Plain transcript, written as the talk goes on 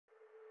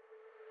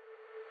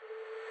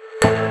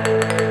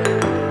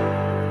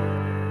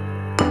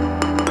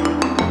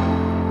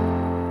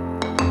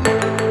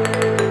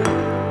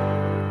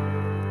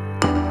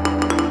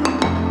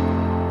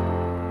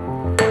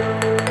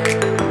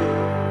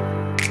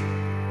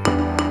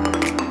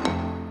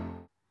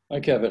Hi,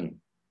 Kevin.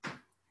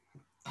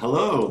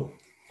 Hello.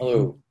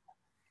 Hello.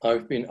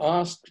 I've been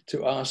asked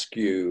to ask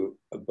you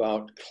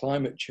about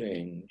climate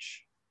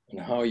change and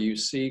how you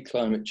see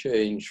climate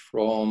change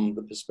from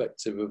the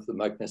perspective of the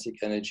magnetic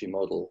energy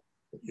model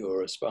that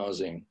you're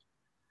espousing.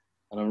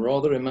 And I'm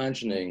rather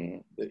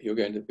imagining that you're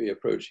going to be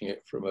approaching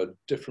it from a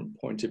different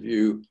point of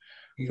view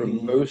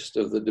from most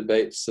of the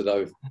debates that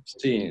I've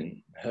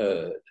seen,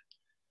 heard.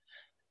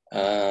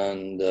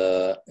 And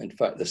in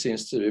fact, there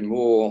seems to be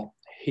more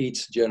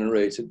heat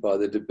generated by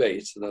the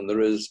debate than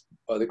there is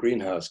by the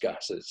greenhouse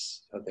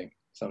gases, I think,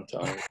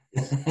 sometimes.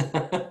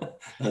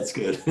 That's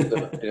good.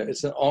 So,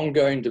 it's an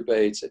ongoing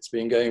debate. It's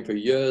been going for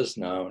years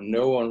now.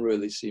 No one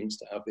really seems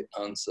to have the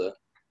answer.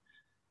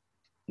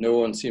 No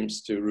one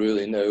seems to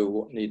really know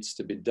what needs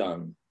to be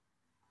done,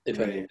 if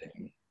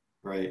anything.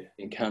 Right.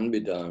 It can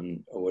be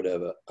done or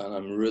whatever. And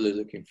I'm really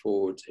looking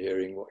forward to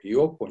hearing what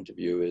your point of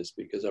view is,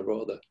 because I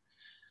rather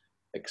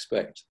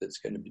expect that's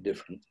going to be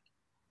different.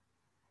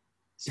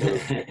 So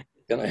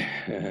can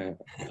I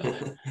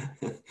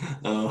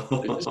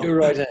just go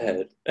right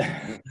ahead?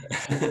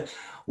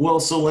 Well,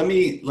 so let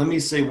me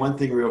say one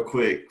thing real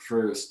quick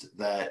first,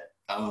 that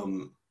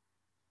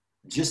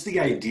just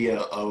the idea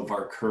of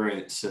our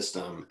current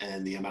system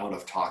and the amount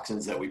of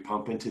toxins that we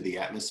pump into the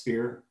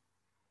atmosphere,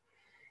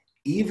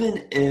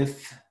 even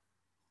if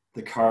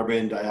the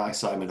carbon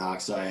dioxide,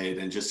 monoxide,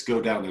 and just go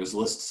down, there's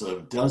lists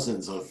of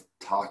dozens of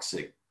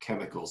toxic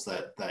chemicals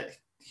that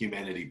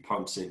humanity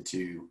pumps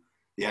into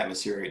the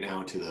atmosphere right now,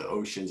 into the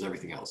oceans,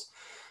 everything else.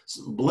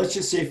 So let's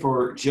just say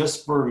for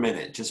a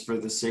minute, just for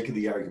the sake of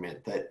the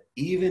argument, that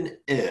even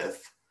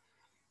if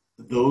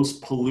those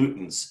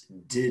pollutants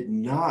did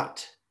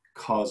not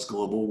cause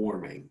global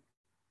warming,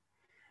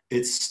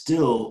 it's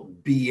still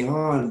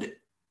beyond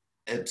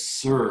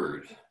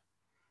absurd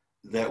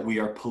that we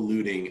are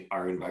polluting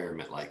our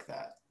environment like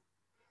that.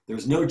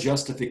 There's no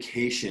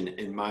justification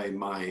in my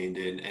mind,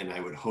 and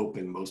I would hope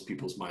in most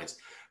people's minds,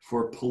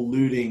 for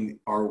polluting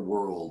our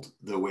world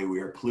the way we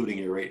are polluting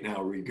it right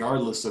now,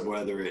 regardless of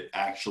whether it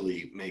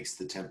actually makes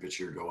the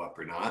temperature go up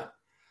or not.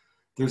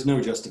 There's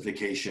no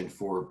justification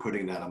for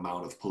putting that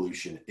amount of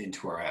pollution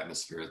into our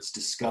atmosphere. It's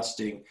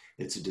disgusting.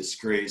 It's a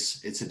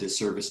disgrace. It's a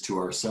disservice to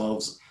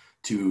ourselves,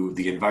 to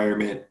the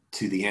environment,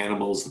 to the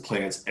animals, the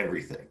plants,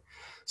 everything.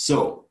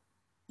 So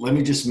let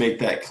me just make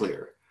that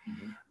clear.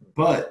 Mm-hmm.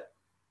 But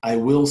I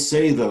will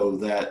say, though,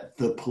 that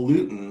the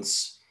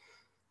pollutants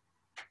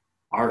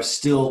are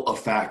still a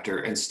factor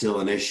and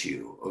still an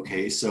issue.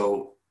 Okay,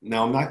 so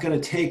now I'm not going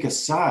to take a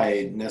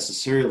side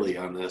necessarily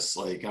on this.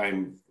 Like,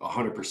 I'm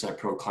 100%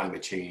 pro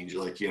climate change.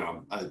 Like,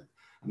 I'm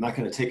not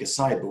going to take a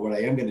side, but what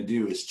I am going to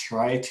do is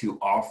try to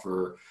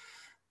offer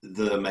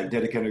the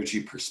magnetic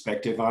energy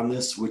perspective on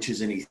this, which is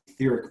an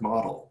etheric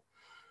model.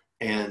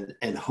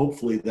 And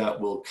hopefully that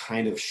will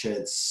kind of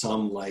shed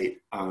some light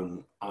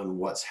on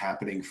what's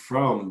happening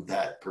from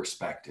that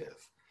perspective.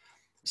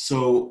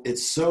 So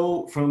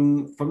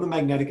from the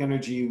magnetic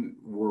energy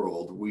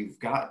world, we've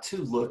got to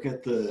look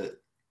at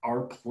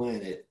our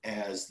planet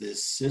as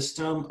this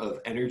system of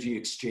energy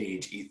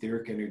exchange,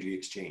 etheric energy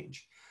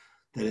exchange,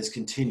 that is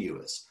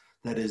continuous,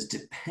 that is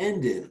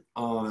dependent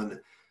on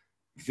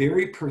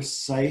very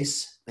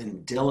precise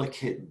and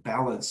delicate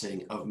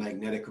balancing of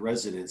magnetic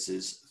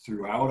resonances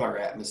throughout our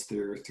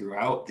atmosphere,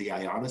 throughout the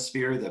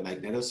ionosphere, the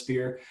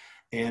magnetosphere,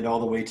 and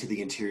all the way to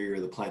the interior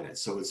of the planet.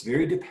 So it's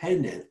very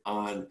dependent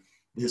on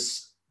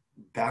this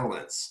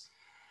balance.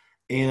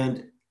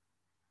 And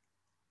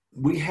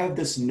we have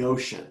this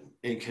notion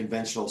in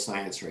conventional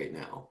science right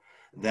now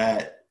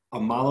that a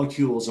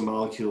molecule is a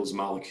molecule is a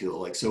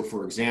molecule. Like, so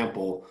for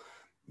example,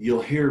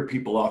 you'll hear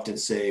people often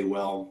say,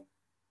 well,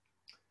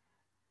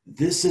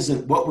 this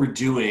isn't what we're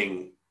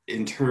doing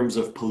in terms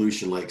of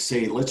pollution. Like,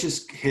 say, let's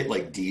just hit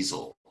like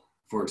diesel,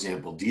 for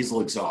example,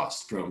 diesel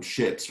exhaust from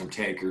ships, from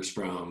tankers,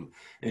 from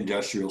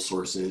industrial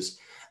sources,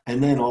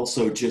 and then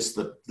also just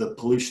the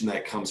pollution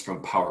that comes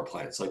from power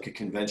plants, like a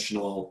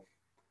conventional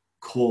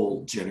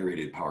coal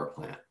generated power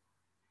plant.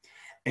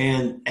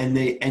 And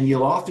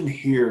you'll often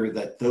hear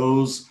that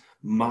those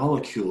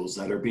molecules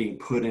that are being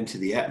put into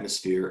the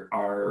atmosphere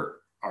are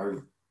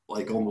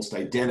like almost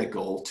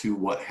identical to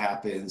what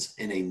happens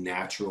in a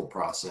natural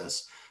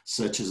process,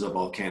 such as a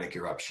volcanic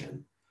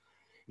eruption.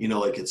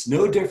 Like, it's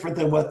no different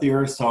than what the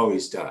Earth's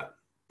always done,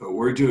 but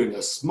we're doing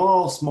a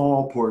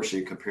small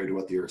portion compared to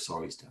what the Earth's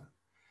always done.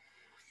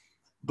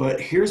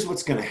 But here's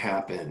what's going to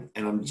happen,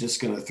 and I'm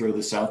just going to throw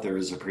this out there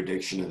as a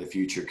prediction of the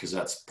future, because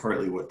that's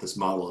partly what this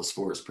model is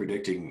for, is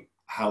predicting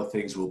how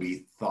things will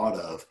be thought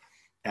of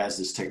as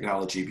this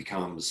technology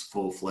becomes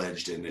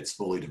full-fledged and it's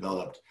fully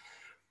developed.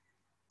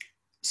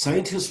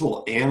 Scientists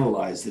will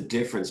analyze the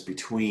difference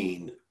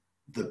between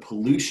the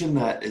pollution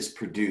that is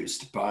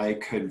produced by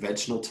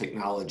conventional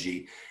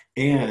technology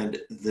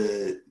and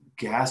the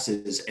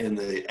gases and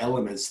the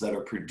elements that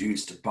are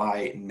produced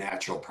by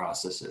natural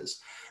processes.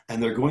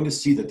 And they're going to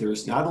see that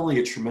there's not only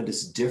a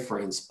tremendous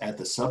difference at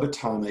the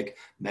subatomic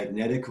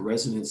magnetic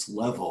resonance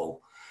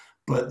level,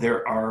 but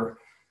there are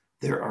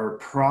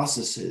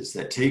processes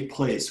that take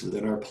place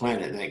within our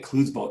planet, and that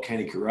includes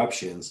volcanic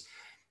eruptions,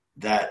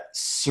 that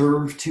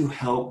serve to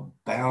help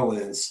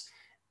balance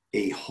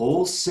a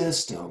whole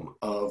system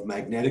of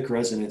magnetic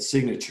resonance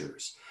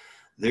signatures.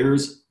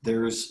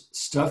 There's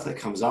stuff that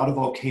comes out of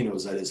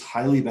volcanoes that is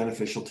highly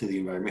beneficial to the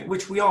environment,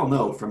 which we all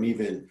know from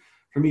even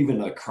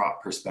a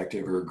crop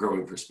perspective or a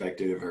growing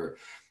perspective,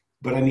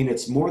 but I mean,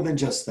 it's more than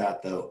just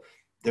that though.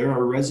 There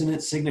are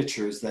resonant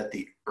signatures that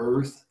the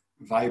earth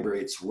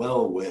vibrates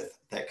well with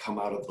that come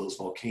out of those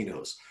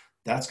volcanoes.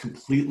 That's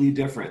completely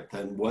different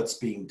than what's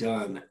being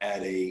done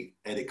at a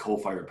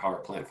coal-fired power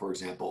plant, for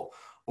example,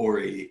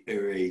 or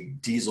a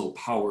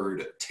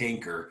diesel-powered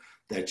tanker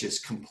that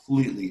just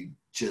completely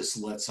just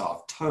lets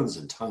off tons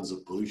and tons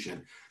of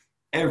pollution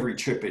every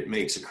trip it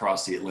makes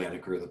across the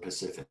Atlantic or the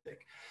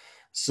Pacific.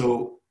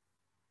 So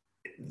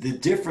the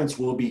difference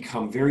will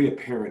become very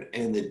apparent,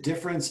 and the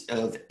difference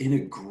of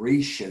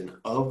integration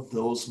of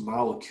those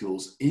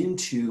molecules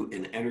into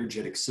an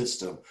energetic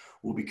system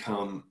will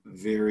become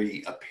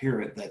very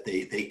apparent, that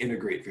they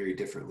integrate very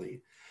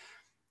differently.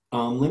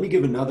 Let me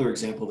give another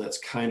example that's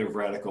kind of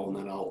radical, and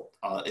then I'll,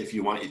 if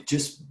you want,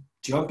 just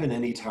jump in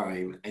any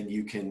time and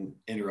you can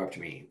interrupt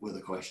me with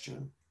a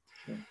question.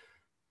 Sure.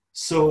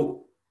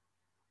 So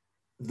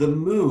the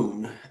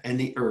moon and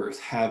the earth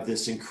have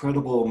this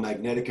incredible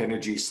magnetic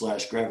energy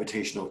 /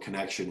 gravitational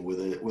connection with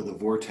a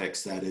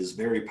vortex that is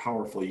very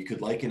powerful. You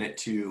could liken it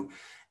to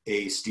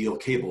a steel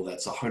cable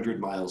that's 100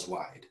 miles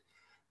wide.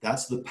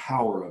 That's the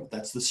power of,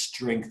 that's the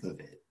strength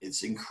of it.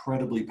 It's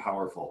incredibly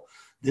powerful.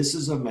 This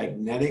is a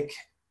magnetic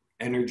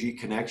energy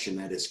connection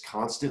that is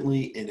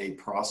constantly in a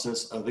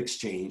process of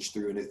exchange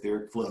through an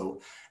etheric flow,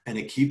 and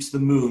it keeps the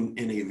moon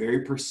in a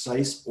very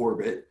precise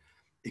orbit.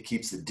 It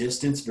keeps the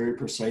distance very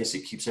precise.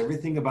 It keeps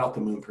everything about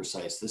the moon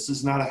precise. This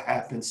is not a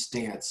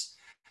happenstance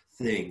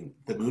thing.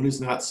 The moon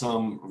is not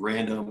some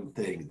random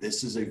thing.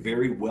 This is a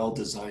very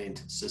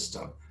well-designed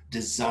system,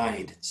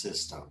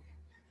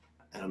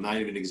 And I'm not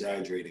even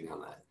exaggerating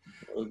on that.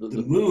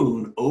 The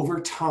moon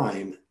over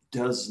time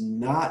does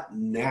not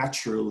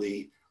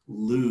naturally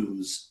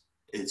lose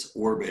its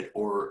orbit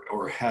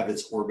or have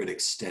its orbit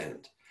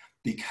extend,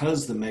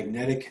 because the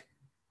magnetic,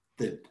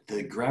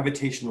 the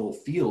gravitational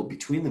field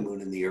between the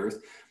moon and the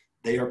earth,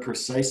 they are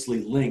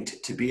precisely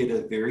linked to be at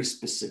a very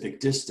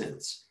specific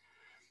distance.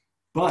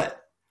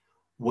 But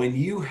when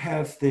you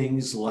have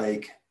things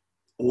like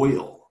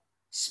oil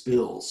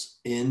spills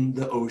in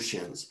the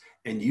oceans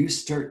and you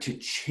start to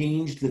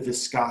change the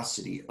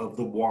viscosity of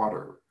the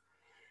water,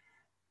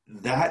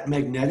 that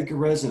magnetic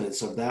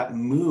resonance of that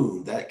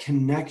moon, that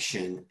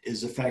connection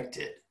is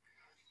affected.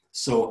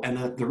 So,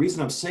 and the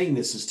reason I'm saying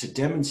this is to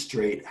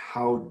demonstrate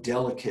how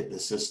delicate the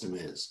system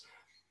is.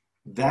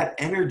 That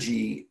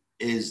energy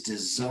is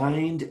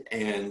designed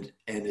and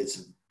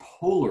it's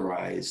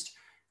polarized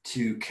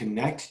to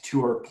connect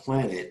to our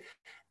planet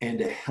and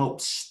to help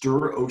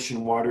stir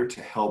ocean water,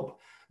 to help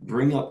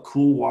bring up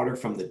cool water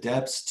from the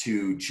depths,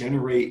 to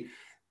generate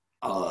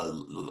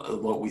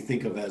what we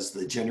think of as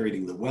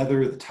generating the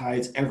weather, the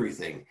tides,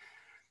 everything.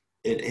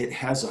 It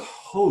has a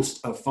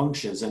host of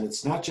functions, and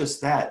it's not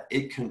just that,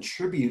 it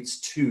contributes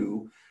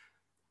to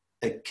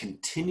a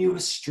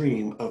continuous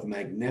stream of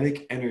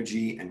magnetic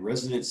energy and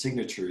resonant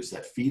signatures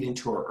that feed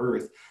into our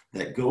earth,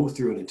 that go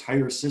through an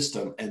entire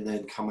system and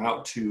then come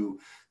out through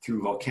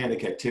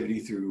volcanic activity,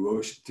 through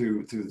ocean,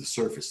 through the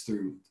surface,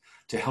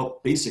 to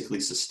help basically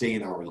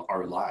sustain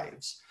our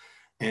lives.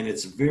 And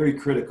it's very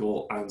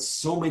critical on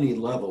so many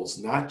levels,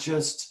 not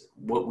just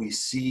what we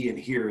see and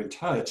hear and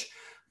touch,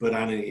 but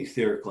on an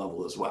etheric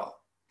level as well.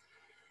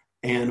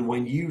 And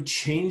when you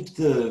change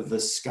the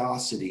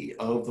viscosity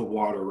of the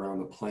water around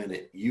the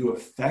planet, you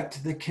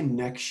affect the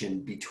connection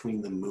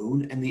between the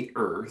moon and the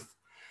earth.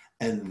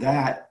 And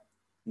that,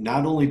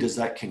 not only does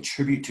that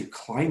contribute to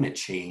climate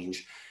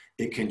change,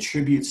 it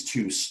contributes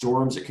to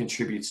storms, it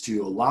contributes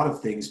to a lot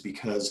of things,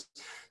 because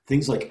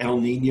things like El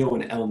Nino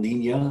and El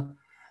Nina,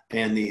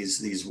 and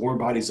these warm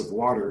bodies of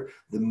water,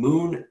 the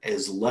moon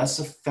is less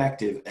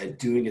effective at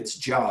doing its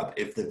job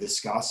if the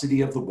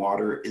viscosity of the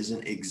water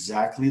isn't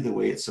exactly the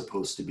way it's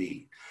supposed to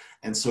be.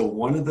 And so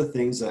one of the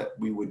things that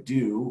we would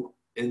do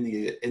in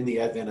the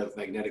advent of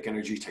magnetic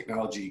energy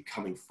technology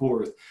coming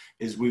forth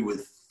is we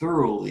would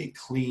thoroughly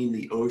clean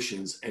the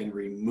oceans and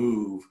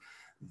remove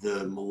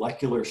the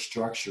molecular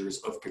structures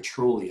of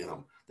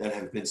petroleum that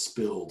have been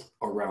spilled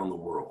around the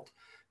world,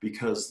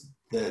 because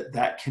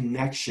that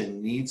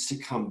connection needs to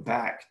come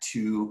back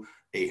to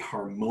a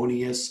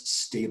harmonious,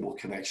 stable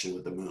connection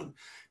with the moon,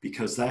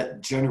 because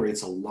that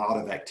generates a lot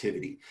of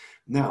activity.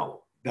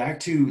 Now, back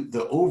to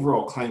the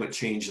overall climate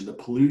change and the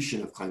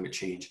pollution of climate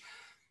change.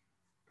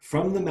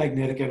 From the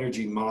magnetic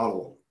energy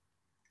model,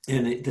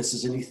 and this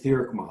is an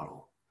etheric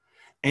model,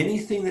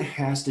 anything that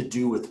has to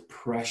do with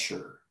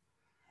pressure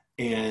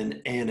and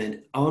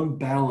an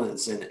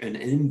unbalance and an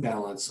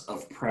imbalance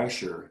of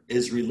pressure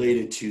is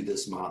related to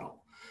this model.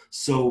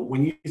 So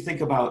when you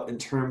think about in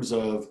terms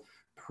of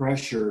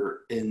pressure,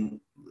 you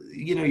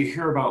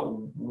hear about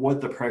what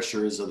the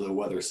pressure is of the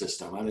weather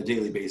system on a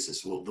daily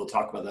basis. They'll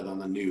talk about that on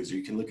the news, or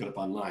you can look it up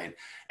online,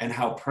 and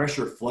how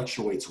pressure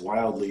fluctuates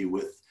wildly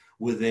with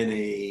within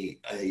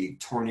a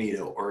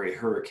tornado or a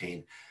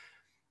hurricane.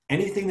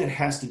 Anything that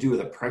has to do with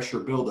a pressure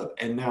buildup.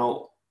 And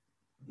now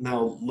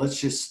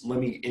let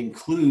me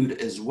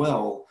include as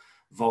well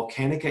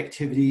volcanic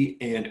activity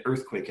and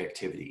earthquake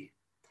activity,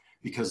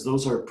 because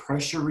those are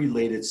pressure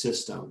related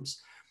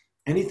systems.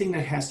 Anything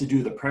that has to do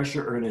with the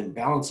pressure or an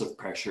imbalance of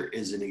pressure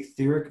is an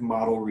etheric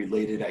model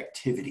related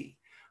activity,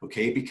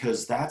 okay?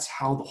 Because that's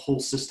how the whole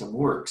system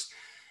works.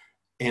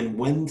 And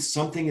when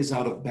something is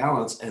out of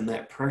balance and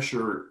that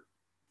pressure,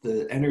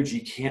 the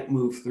energy can't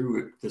move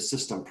through the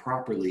system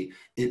properly,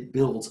 it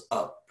builds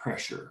up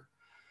pressure.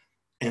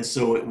 And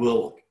so it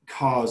will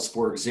cause,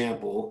 for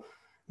example,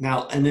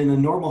 now, and in a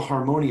normal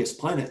harmonious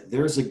planet,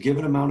 there's a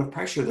given amount of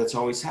pressure that's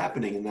always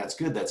happening, and that's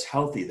good, that's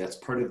healthy, that's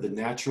part of the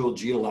natural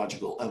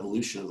geological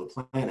evolution of the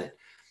planet.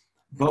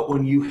 But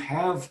when you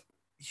have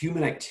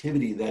human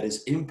activity that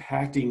is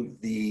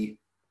impacting the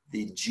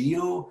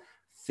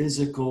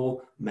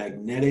geophysical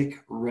magnetic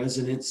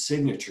resonance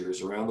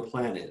signatures around the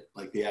planet,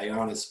 like the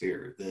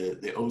ionosphere,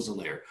 the ozone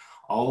layer,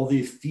 all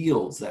the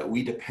fields that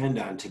we depend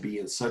on to be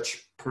in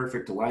such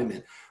perfect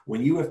alignment,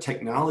 when you have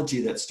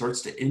technology that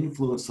starts to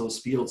influence those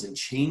fields and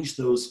change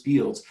those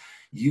fields,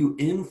 you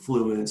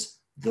influence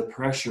the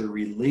pressure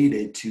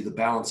related to the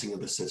balancing of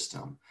the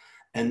system.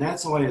 And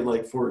that's why,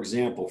 like, for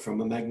example,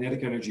 from a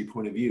magnetic energy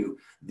point of view,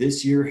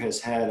 this year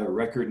has had a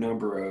record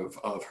number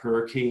of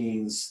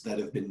hurricanes that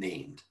have been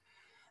named.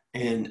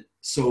 And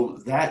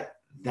so that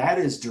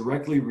is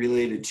directly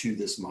related to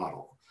this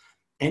model.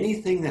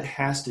 Anything that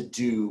has to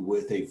do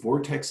with a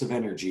vortex of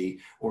energy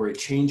or a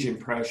change in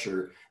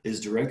pressure is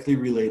directly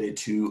related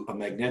to a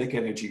magnetic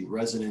energy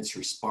resonance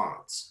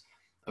response,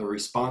 a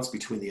response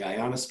between the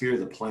ionosphere,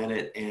 the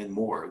planet, and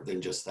more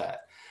than just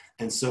that.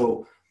 And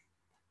so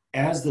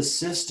as the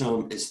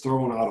system is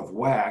thrown out of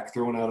whack,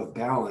 thrown out of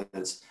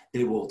balance,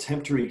 it will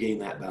attempt to regain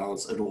that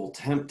balance. It will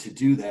attempt to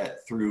do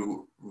that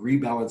through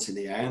rebalancing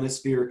the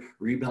ionosphere,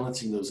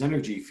 rebalancing those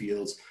energy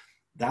fields.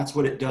 That's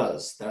what it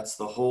does. That's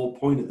the whole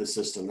point of the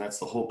system. That's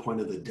the whole point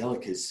of the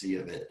delicacy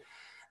of it.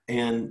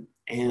 And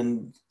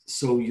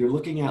so you're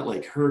looking at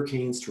like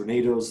hurricanes,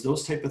 tornadoes,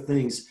 those type of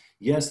things.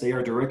 Yes, they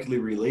are directly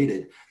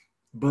related,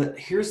 but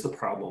here's the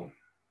problem,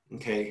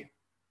 okay?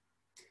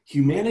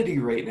 Humanity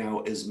right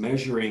now is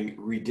measuring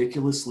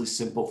ridiculously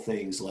simple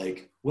things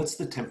like, what's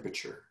the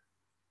temperature?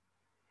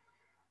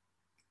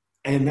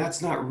 And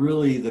that's not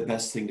really the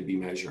best thing to be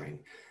measuring.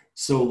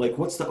 So like,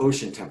 what's the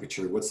ocean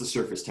temperature? What's the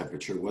surface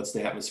temperature? What's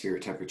the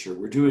atmospheric temperature?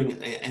 We're doing,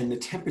 and the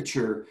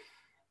temperature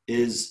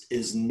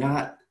is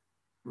not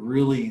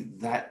really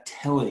that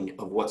telling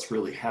of what's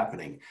really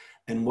happening.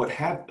 And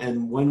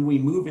when we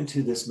move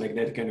into this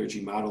magnetic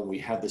energy model, and we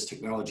have this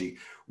technology,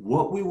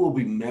 what we will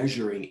be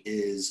measuring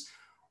is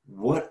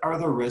what are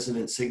the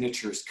resonance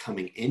signatures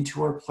coming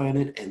into our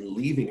planet and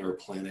leaving our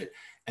planet,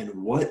 and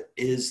what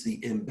is the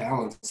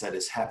imbalance that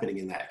is happening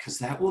in that? Because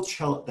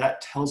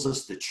that tells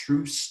us the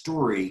true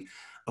story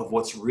of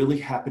what's really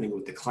happening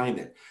with the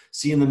climate.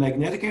 See, in the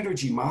magnetic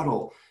energy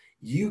model,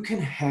 you can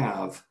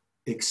have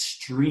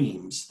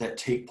extremes that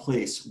take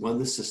place when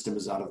the system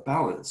is out of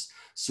balance.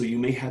 So you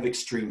may have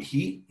extreme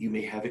heat, you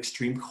may have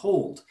extreme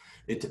cold.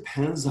 It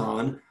depends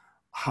on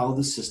how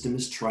the system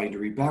is trying to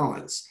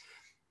rebalance.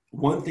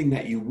 One thing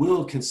that you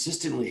will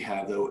consistently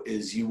have, though,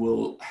 is you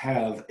will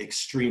have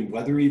extreme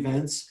weather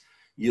events.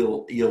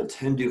 You'll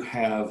tend to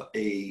have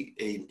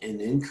an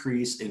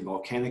increase in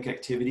volcanic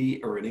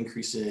activity or an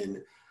increase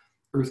in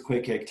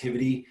earthquake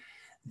activity.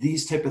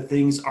 These type of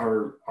things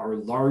are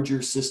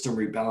larger system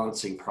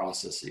rebalancing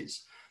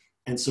processes.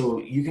 And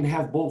so you can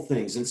have both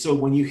things. And so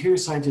when you hear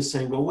scientists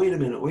saying, well, wait a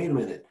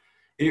minute,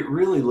 it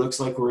really looks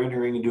like we're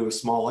entering into a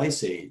small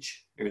ice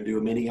age or into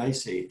a mini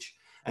ice age.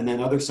 And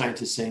then other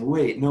scientists saying,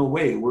 wait, no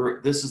way,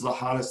 this is the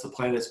hottest the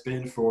planet's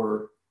been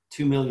for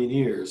 2 million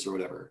years or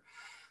whatever.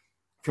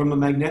 From a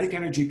magnetic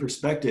energy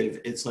perspective,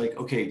 it's like,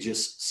 okay,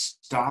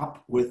 just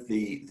stop with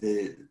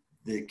the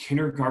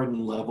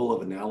kindergarten level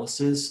of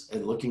analysis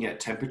and looking at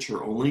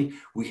temperature only.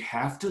 We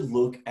have to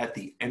look at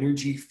the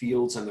energy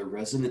fields and the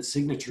resonance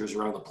signatures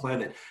around the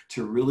planet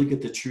to really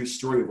get the true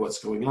story of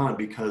what's going on,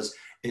 because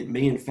it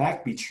may in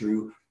fact be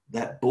true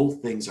that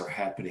both things are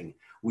happening.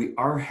 We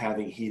are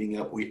having heating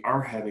up, we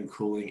are having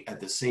cooling at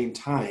the same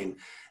time,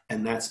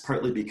 and that's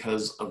partly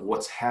because of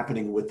what's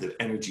happening with the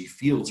energy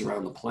fields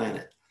around the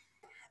planet.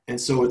 And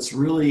so it's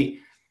really,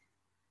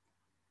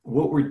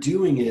 what we're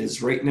doing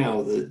is right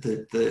now,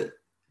 the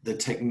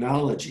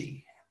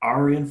technology,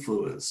 our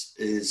influence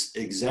is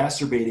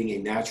exacerbating a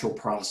natural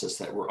process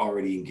that we're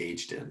already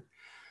engaged in.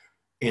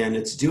 And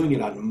it's doing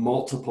it on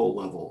multiple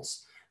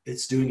levels.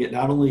 It's doing it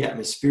not only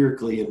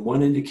atmospherically, and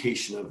one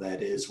indication of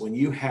that is when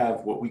you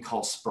have what we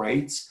call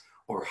sprites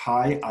or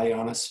high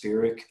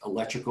ionospheric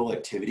electrical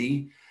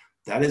activity,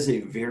 that is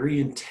a very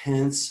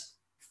intense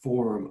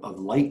form of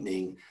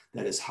lightning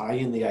that is high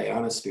in the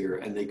ionosphere,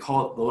 and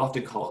they'll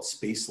often call it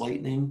space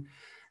lightning.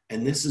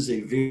 And this is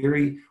a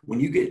very, when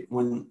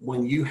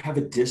you have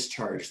a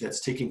discharge that's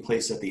taking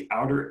place at the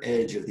outer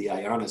edge of the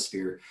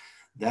ionosphere,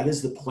 that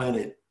is the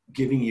planet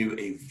giving you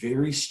a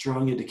very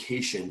strong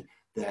indication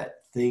that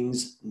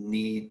things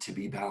need to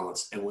be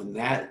balanced. And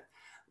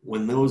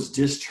when those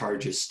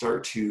discharges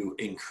start to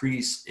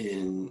increase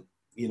in,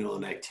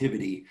 in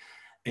activity,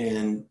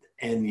 and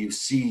you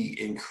see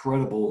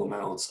incredible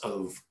amounts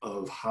of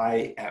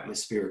high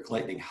atmospheric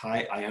lightning,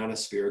 high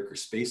ionospheric or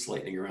space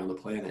lightning around the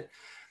planet,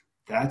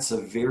 that's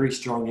a very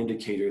strong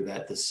indicator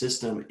that the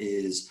system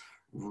is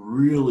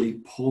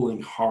really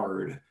pulling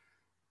hard.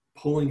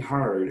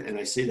 And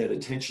I say that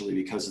intentionally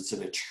because it's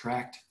an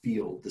attract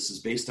field. This is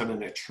based on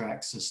an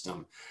attract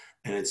system.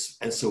 And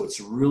so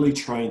it's really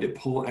trying to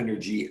pull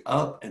energy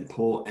up and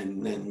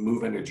then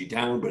move energy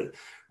down, but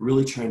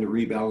really trying to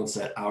rebalance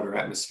that outer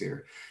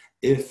atmosphere.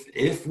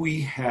 If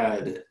we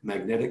had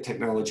magnetic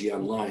technology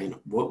online,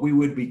 what we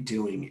would be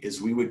doing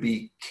is we would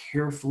be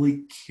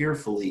carefully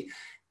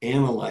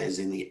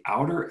analyzing the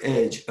outer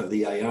edge of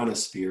the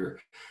ionosphere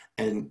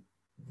and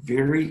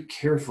very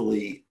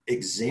carefully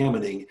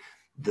examining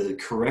the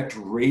correct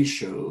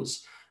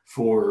ratios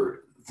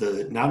for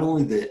not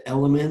only the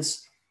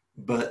elements,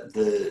 but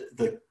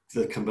the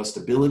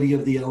combustibility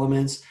of the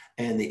elements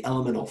and the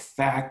elemental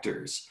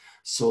factors.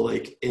 So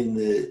like in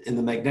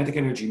the magnetic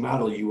energy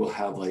model, you will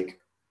have like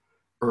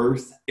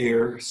earth,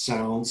 air,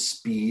 sound,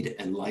 speed,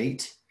 and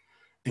light.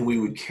 And we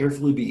would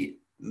carefully be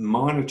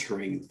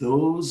monitoring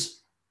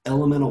those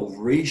elemental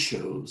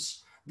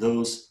ratios,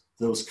 those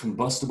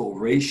combustible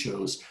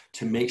ratios,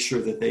 to make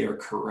sure that they are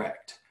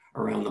correct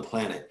around the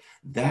planet.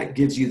 That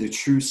gives you the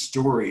true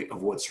story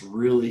of what's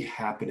really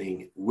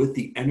happening with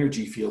the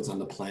energy fields on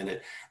the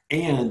planet.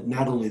 And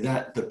not only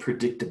that, the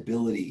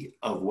predictability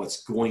of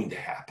what's going to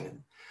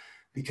happen.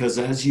 Because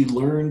as you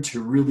learn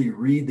to really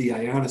read the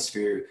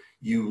ionosphere,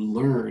 you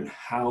learn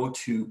how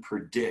to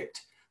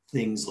predict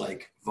things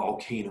like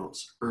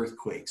volcanoes,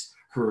 earthquakes,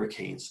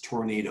 hurricanes,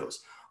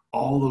 tornadoes,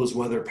 all those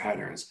weather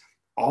patterns.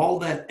 All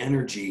that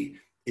energy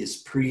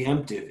is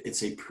preemptive.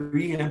 It's a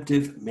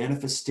preemptive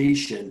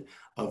manifestation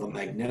of a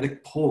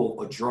magnetic pull,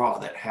 a draw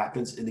that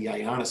happens in the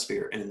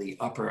ionosphere and in the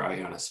upper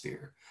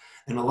ionosphere.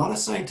 And a lot of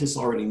scientists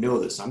already know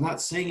this. I'm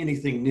not saying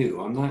anything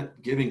new. I'm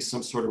not giving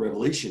some sort of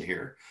revelation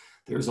here.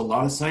 There's a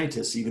lot of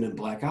scientists, even in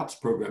black ops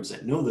programs,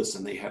 that know this,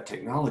 and they have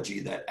technology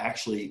that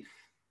actually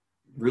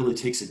really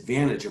takes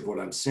advantage of what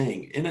I'm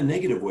saying in a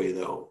negative way,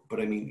 though. But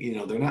I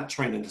mean, they're not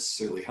trying to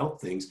necessarily help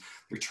things.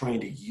 They're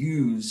trying to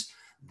use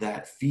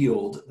that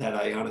field, that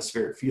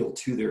ionospheric field,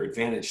 to their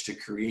advantage to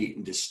create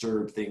and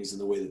disturb things in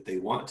the way that they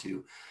want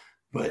to.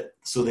 But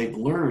so they've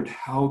learned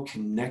how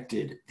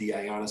connected the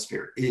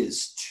ionosphere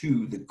is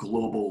to the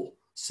global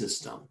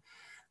system.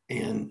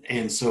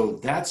 And so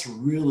that's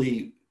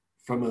really,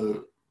 from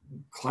a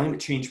climate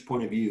change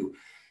point of view,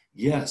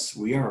 yes,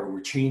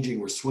 we're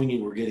changing, we're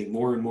swinging, we're getting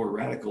more and more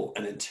radical.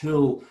 And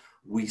until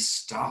we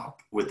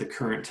stop with the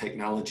current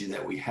technology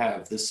that we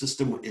have, the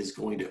system is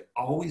going to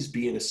always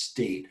be in a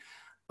state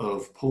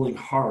of pulling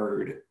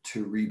hard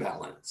to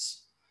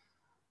rebalance.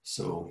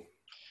 So.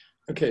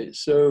 Okay,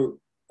 so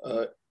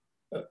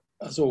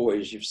as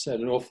always, you've said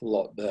an awful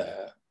lot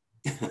there.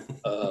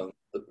 That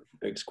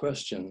begs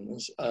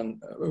questions.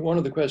 And one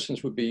of the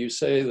questions would be, you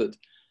say that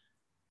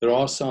there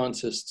are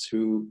scientists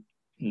who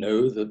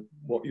know that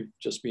what you've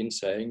just been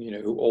saying,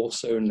 who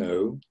also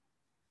know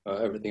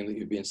everything that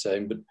you've been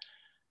saying, but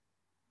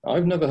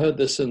I've never heard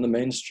this in the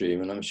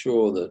mainstream, and I'm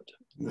sure that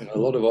a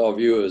lot of our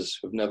viewers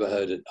have never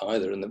heard it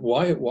either. And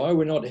why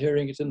we're not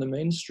hearing it in the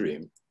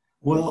mainstream?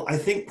 Well, I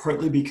think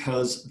partly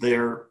because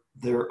they're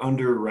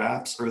under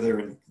wraps, or they're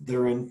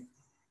in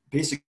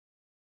basic.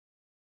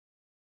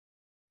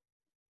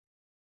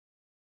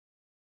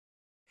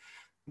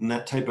 And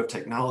that type of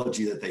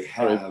technology that they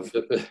have,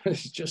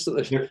 just at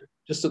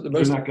the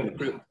most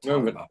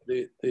moment,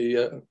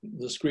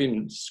 the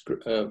screen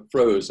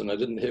froze, and I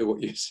didn't hear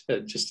what you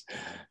said. Just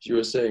you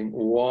were saying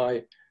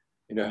why,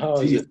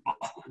 how is it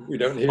we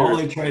don't hear all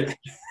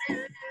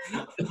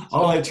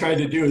I tried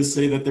to do is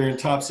say that they're in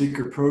top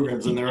secret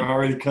programs and they're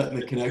already cutting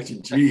the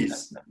connection.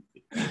 Jeez.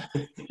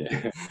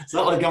 Yeah. It's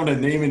not like I'm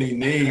going to name any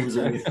names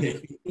or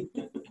anything.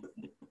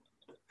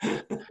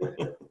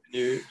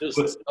 You just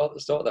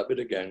start that bit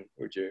again,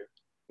 would you?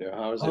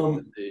 How is it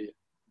that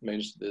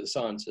the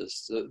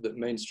scientists, the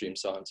mainstream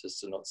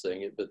scientists, are not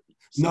saying it? But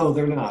no,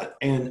 they're not.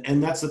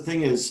 And that's the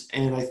thing is,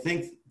 and I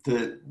think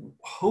that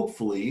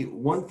hopefully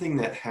one thing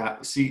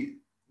that see,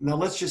 now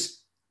let's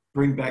just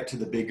bring back to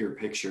the bigger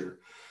picture.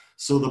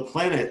 So the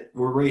planet,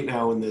 we're right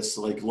now in this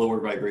like lower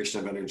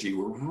vibration of energy.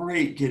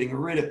 We're getting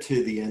right up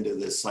to the end of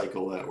this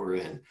cycle that we're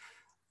in,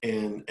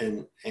 and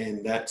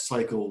that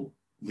cycle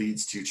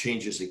leads to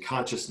changes in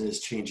consciousness,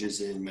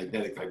 changes in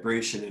magnetic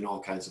vibration, and all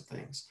kinds of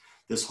things.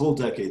 This whole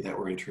decade that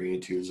we're entering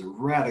into is a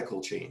radical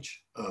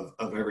change of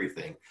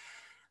everything.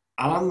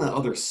 On the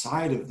other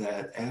side of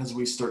that, as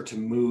we start to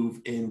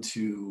move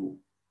into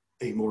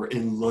a more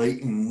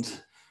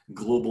enlightened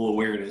global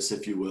awareness,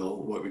 if you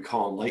will, what we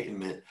call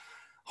enlightenment,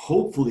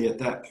 hopefully at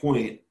that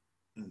point,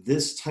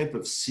 this type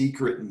of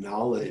secret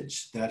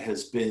knowledge that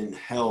has been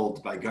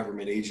held by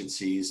government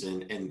agencies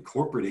and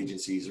corporate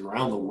agencies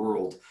around the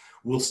world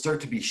will start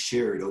to be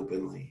shared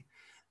openly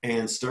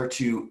and start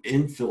to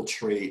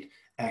infiltrate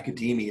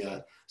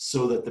academia,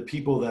 so that the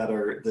people that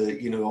are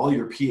all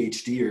your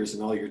PhDers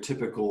and all your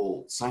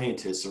typical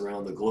scientists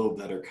around the globe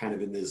that are kind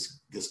of in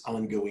this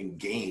ongoing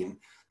game,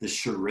 this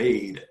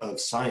charade of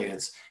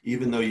science,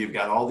 even though you've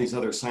got all these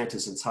other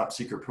scientists in top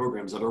secret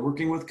programs that are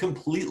working with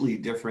completely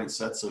different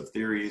sets of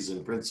theories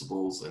and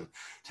principles and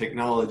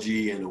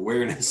technology and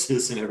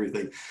awarenesses and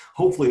everything.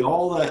 Hopefully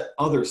all that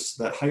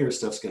higher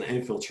stuff's going to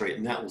infiltrate,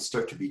 and that will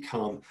start to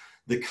become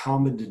the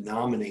common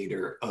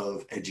denominator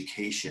of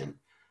education,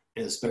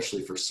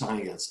 especially for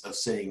science, of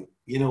saying,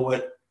 you know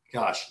what,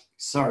 gosh,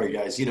 sorry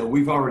guys,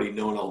 we've already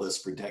known all this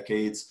for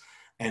decades.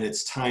 And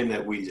it's time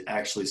that we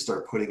actually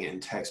start putting it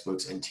in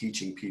textbooks and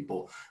teaching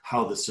people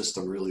how the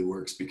system really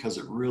works, because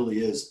it really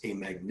is a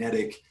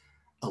magnetic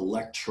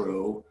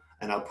electro,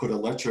 and I'll put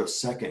electro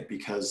second,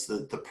 because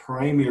the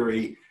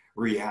primary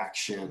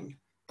reaction,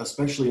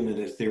 especially in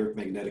an etheric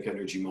magnetic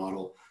energy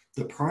model,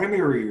 the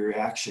primary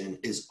reaction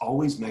is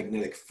always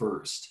magnetic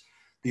first.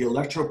 The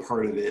electro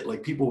part of it,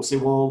 like people will say,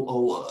 well,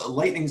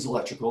 lightning's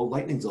electrical.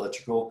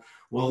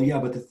 Well, yeah,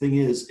 but the thing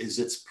is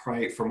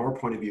from our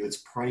point of view, it's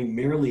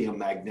primarily a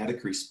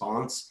magnetic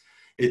response.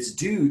 It's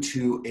due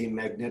to a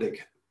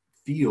magnetic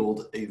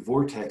field, a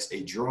vortex,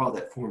 a draw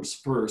that forms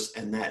first,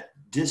 and that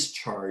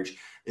discharge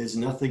is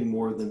nothing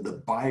more than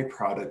the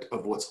byproduct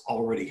of what's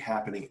already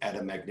happening at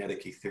a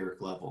magnetic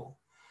etheric level.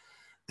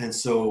 And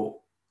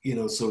so,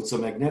 so it's a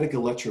magnetic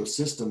electro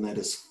system that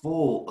is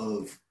full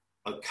of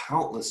a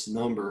countless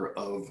number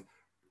of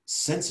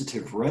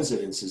sensitive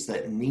resonances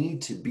that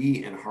need to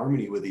be in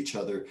harmony with each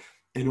other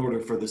in order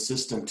for the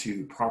system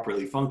to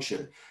properly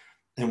function.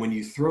 And when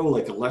you throw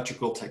like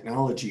electrical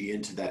technology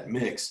into that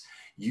mix,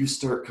 you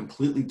start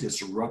completely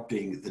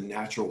disrupting the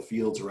natural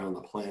fields around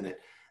the planet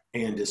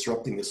and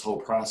disrupting this whole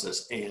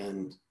process.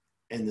 And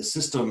the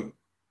system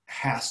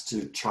has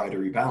to try to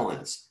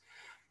rebalance.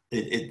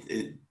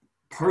 It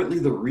partly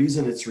the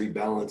reason it's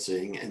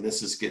rebalancing, and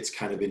this gets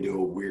kind of into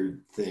a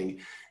weird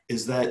thing,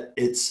 is that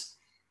it's,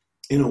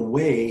 in a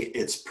way,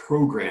 it's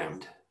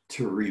programmed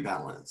to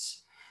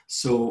rebalance.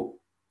 So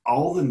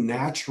all the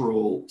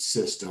natural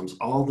systems,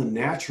 all the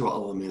natural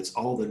elements,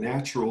 all the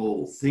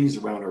natural things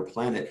around our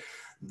planet,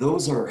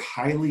 those are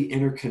highly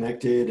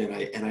interconnected.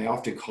 And I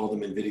often call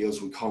them in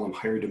videos, we call them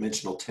higher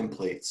dimensional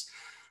templates.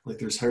 Like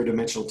there's higher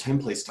dimensional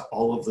templates to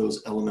all of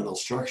those elemental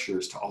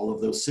structures, to all of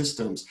those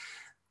systems.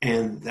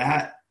 And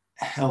that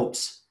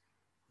helps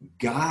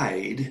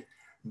guide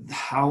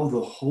how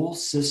the whole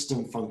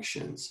system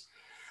functions.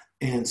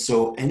 And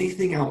so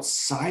anything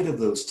outside of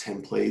those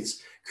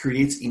templates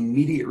creates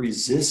immediate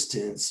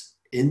resistance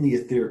in the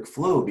etheric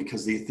flow,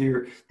 because the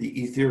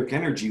etheric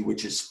energy,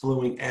 which is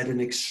flowing at an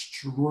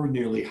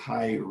extraordinarily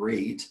high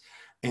rate,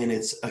 and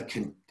it's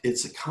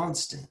a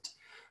constant.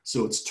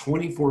 So it's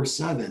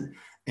 24/7.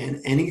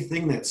 And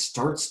anything that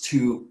starts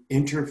to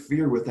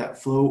interfere with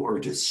that flow or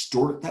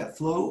distort that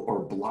flow or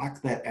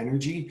block that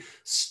energy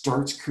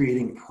starts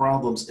creating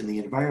problems in the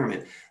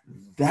environment.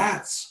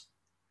 That's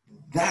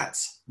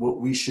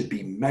what we should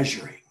be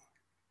measuring.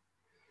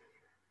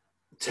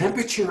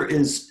 Temperature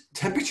is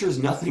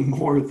nothing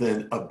more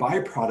than a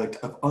byproduct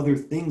of other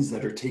things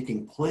that are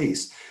taking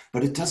place,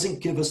 but it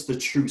doesn't give us the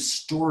true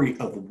story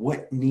of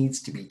what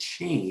needs to be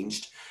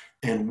changed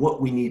and what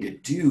we need to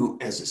do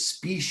as a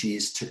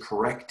species to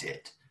correct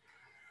it.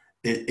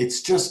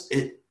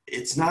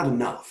 It's not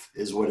enough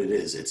is what it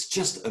is. It's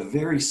just a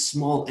very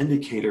small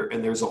indicator,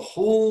 and there's a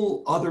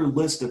whole other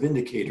list of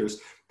indicators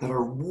that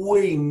are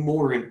way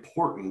more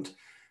important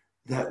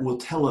that will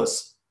tell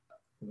us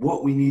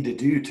what we need to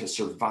do to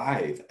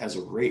survive as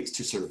a race,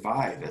 to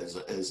survive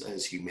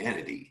as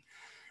humanity.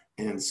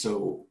 And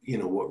so,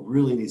 what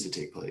really needs to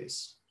take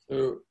place.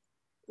 So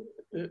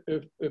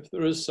if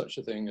there is such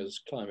a thing as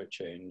climate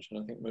change,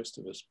 and I think most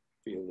of us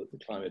feel that the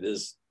climate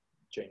is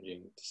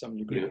changing to some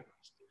degree, yeah.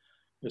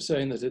 You're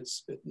saying that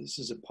this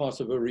is a part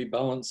of a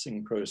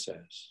rebalancing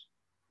process.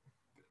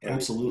 Right?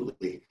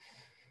 Absolutely.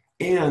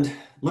 And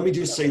let me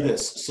just say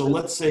this. So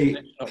let's say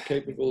not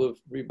capable of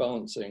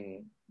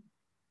rebalancing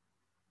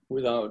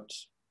without,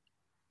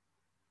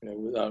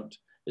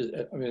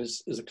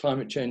 is the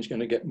climate change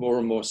going to get more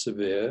and more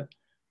severe,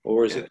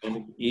 or is it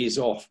going to ease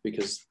off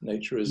because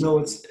nature is? No,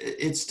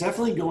 it's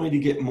definitely going to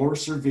get more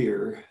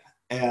severe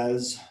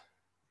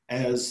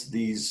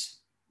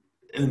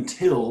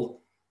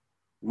until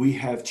we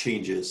have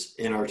changes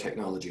in our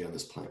technology on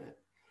this planet.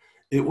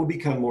 It will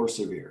become more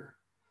severe.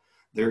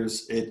 And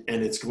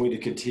it's going to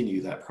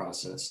continue that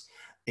process.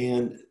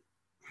 And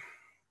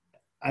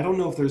I don't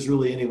know if there's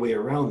really any way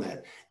around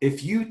that.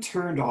 If you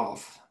turned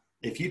off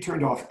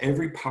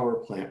every power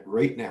plant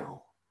right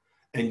now,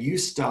 and you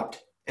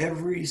stopped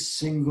every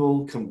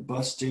single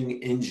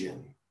combusting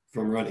engine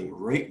from running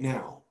right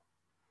now,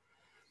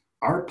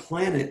 our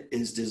planet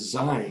is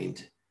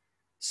designed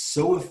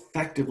so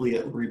effectively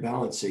at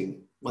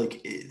rebalancing.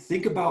 Like,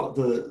 think about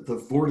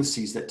the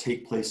vortices that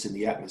take place in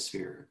the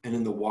atmosphere and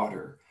in the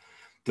water.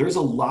 There's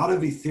a lot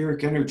of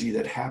etheric energy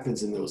that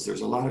happens in those.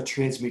 There's a lot of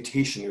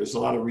transmutation. There's a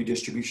lot of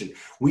redistribution.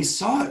 We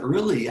saw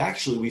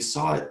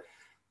it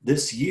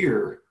this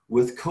year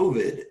with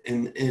COVID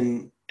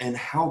and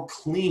how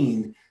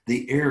clean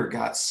the air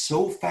got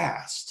so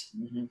fast.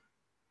 Mm-hmm.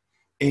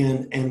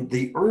 And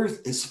the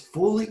Earth is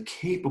fully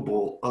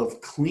capable of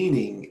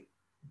cleaning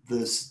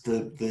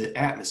the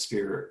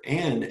atmosphere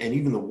and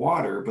even the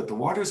water, but the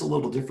water is a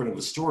little different of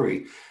a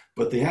story.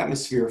 But the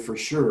atmosphere, for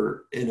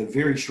sure, in a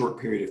very short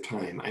period of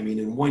time. I mean,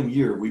 in 1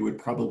 year, we would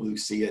probably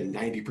see a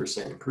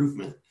 90%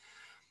 improvement.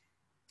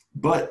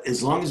 But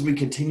as long as we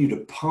continue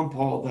to pump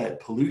all that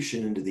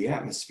pollution into the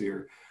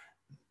atmosphere,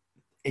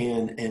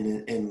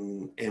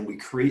 and we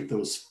create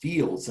those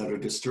fields that are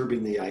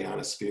disturbing the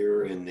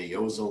ionosphere and the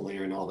ozone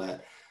layer and all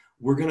that,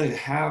 we're going to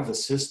have a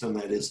system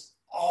that is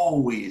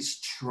always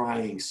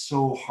trying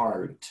so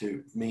hard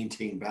to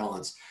maintain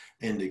balance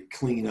and to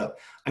clean up.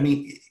 I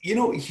mean, you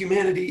know,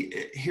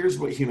 humanity, here's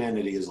what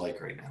humanity is like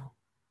right now.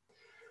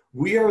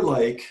 We are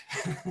like,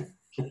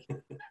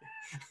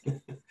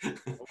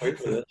 Wait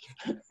for this.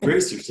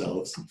 brace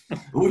yourselves.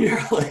 We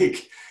are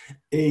like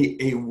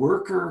a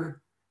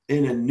worker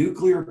in a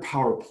nuclear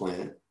power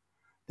plant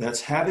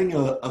that's having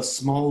a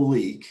small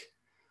leak.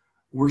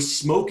 We're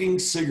smoking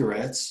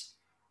cigarettes.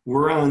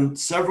 We're on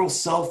several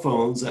cell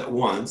phones at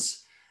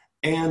once,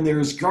 and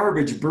there's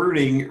garbage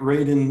burning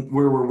right in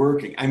where we're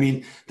working. I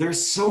mean,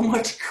 there's so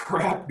much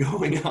crap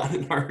going on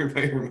in our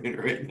environment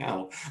right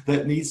now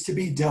that needs to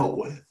be dealt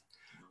with.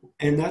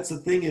 And that's the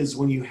thing, is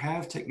when you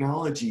have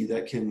technology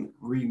that can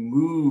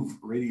remove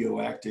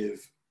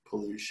radioactive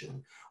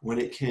pollution, when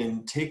it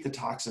can take the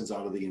toxins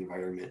out of the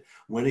environment,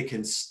 when it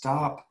can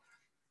stop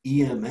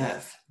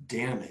EMF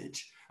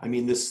damage. I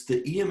mean, the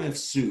EMF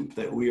soup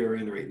that we are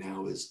in right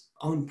now is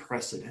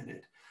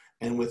unprecedented.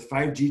 And with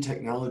 5G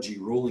technology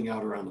rolling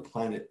out around the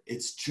planet,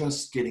 it's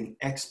just getting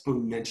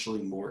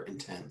exponentially more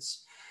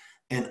intense.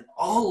 And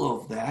all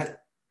of that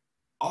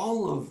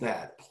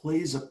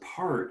plays a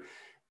part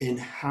in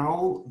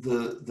how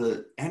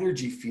the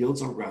energy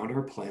fields around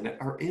our planet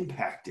are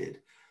impacted.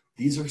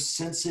 These are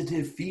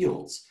sensitive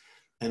fields.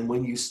 And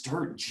when you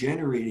start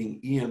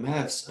generating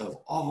EMFs of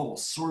all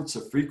sorts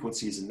of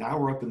frequencies, and now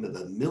we're up into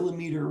the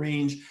millimeter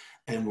range,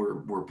 and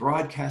we're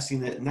broadcasting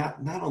that,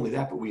 not only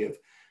that, but we have,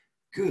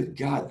 good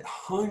God,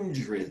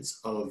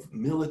 hundreds of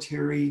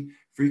military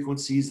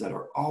frequencies that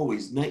are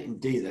always night and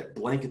day that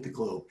blanket the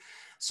globe.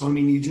 So, I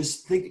mean, you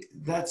just think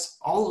that's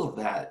all of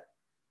that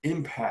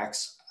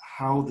impacts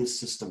how this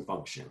system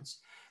functions.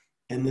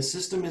 And the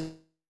system is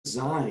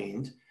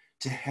designed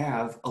to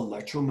have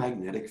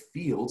electromagnetic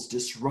fields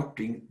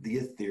disrupting the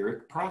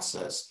etheric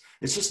process.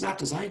 It's just not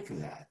designed for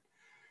that.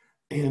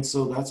 And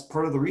so that's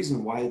part of the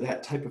reason why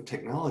that type of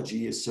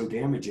technology is so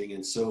damaging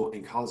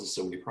and causes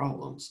so many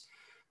problems.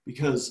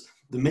 Because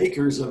the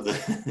makers of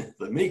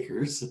the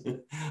makers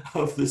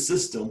of the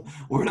system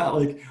were not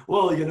like,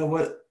 well, you know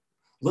what?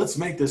 Let's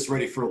make this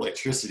ready for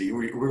electricity.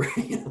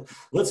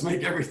 Let's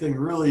make everything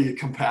really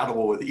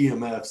compatible with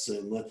EMFs,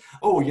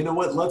 and you know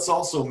what? Let's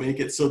also make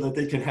it so that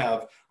they can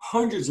have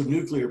hundreds of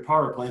nuclear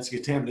power plants and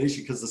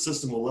contamination, because the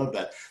system will love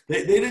that.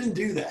 They didn't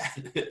do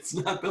that. It's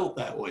not built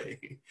that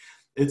way.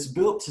 It's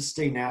built to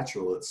stay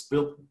natural. It's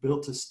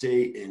built to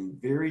stay in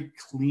very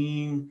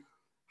clean,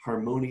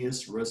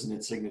 harmonious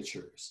resonant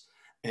signatures.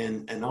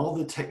 And all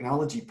the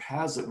technology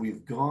paths that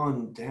we've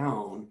gone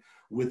down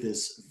with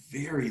this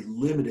very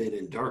limited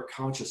and dark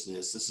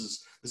consciousness, this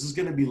is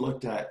going to be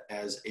looked at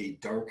as a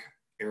dark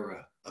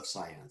era of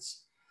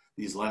science,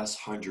 these last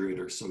 100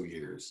 or so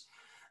years.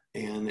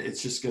 And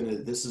it's just going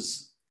to,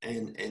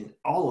 and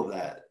all of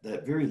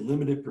that very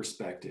limited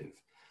perspective,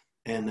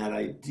 and that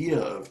idea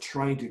of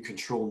trying to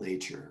control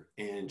nature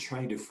and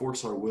trying to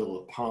force our will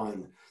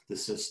upon the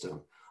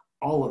system,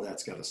 all of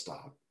that's got to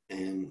stop.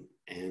 And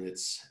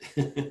it's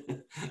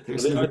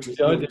there's the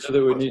idea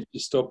that we need to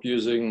stop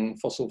using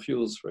fossil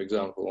fuels, for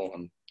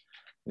example,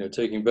 and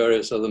taking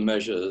various other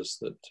measures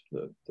that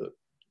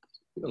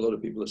a lot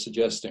of people are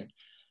suggesting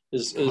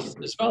is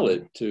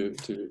valid to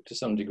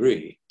some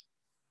degree.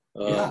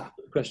 Yeah.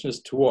 The question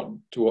is to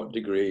what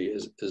degree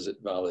is it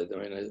valid? I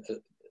mean,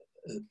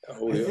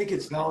 I think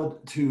it's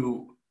valid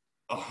to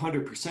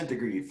 100%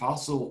 degree.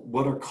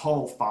 What are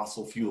called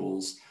fossil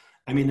fuels.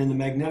 I mean, in the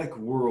magnetic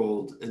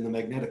world, in the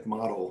magnetic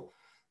model,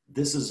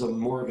 this is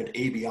more of an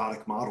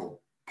abiotic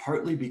model,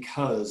 partly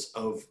because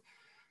of,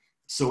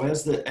 so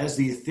as the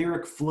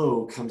etheric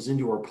flow comes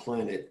into our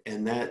planet,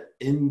 and that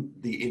in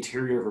the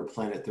interior of our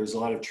planet, there's a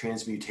lot of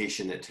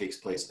transmutation that takes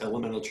place,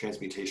 elemental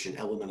transmutation,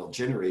 elemental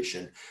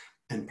generation.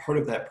 And part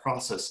of that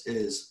process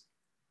is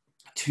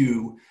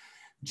to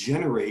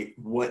generate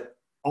what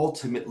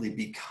ultimately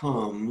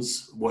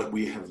becomes what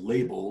we have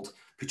labeled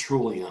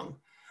petroleum.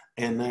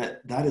 And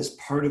that is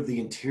part of the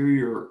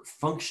interior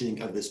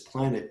functioning of this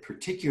planet,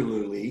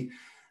 particularly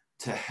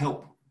to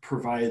help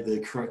provide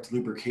the correct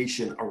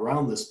lubrication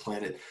around this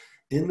planet.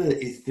 In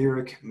the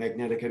etheric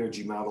magnetic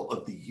energy model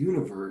of the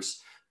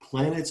universe,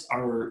 planets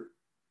are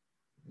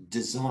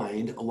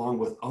designed along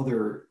with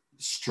other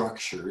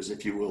structures,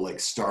 if you will, like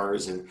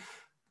stars and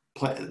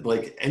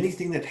like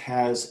anything that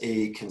has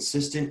a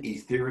consistent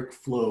etheric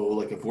flow,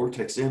 like a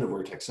vortex in, a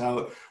vortex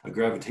out, a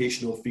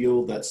gravitational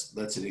field,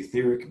 that's an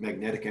etheric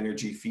magnetic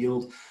energy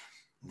field.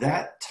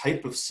 that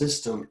type of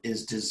system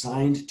is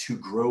designed to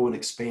grow and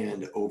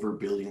expand over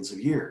billions of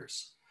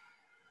years.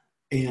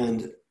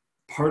 And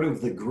part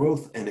of the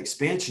growth and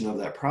expansion of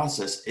that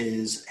process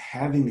is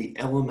having the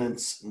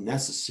elements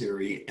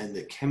necessary and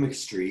the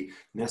chemistry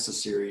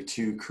necessary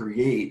to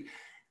create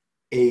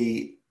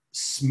a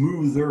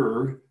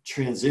smoother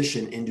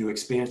transition into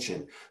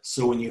expansion.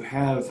 So when you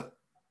have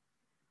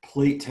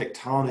plate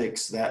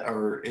tectonics that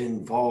are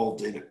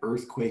involved in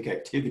earthquake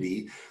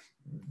activity,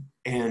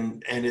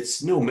 and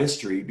it's no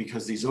mystery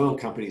because these oil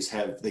companies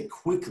they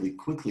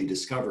quickly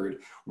discovered,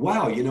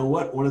 wow, you know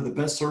what, one of the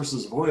best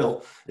sources of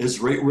oil is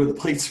right where the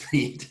plates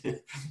meet.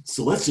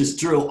 So let's just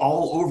drill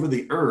all over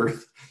the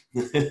earth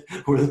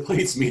where the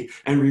plates meet,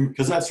 and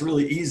because that's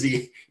really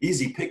easy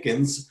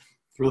pickings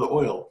for the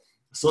oil.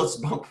 So let's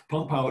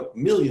pump out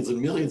millions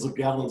and millions of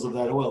gallons of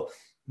that oil,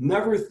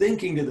 never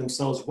thinking to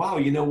themselves, wow,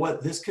 you know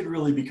what, this could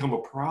really become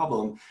a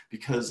problem,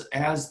 because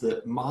as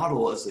the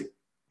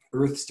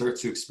Earth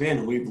starts to expand,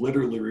 and we've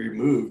literally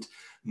removed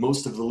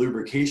most of the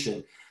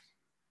lubrication,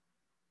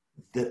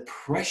 the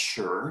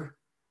pressure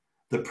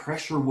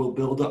will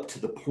build up to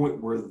the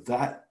point where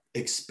that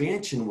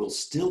expansion will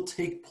still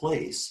take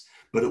place,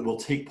 but it will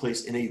take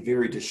place in a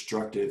very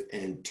destructive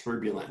and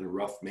turbulent and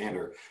rough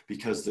manner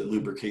because the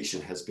lubrication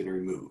has been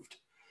removed.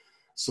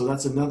 So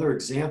that's another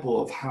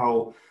example of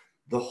how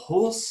the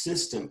whole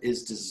system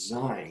is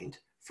designed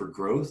for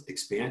growth,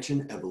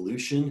 expansion,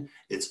 evolution.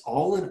 It's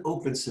all an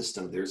open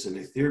system. There's an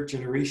etheric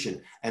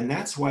generation. And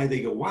that's why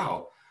they go,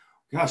 wow,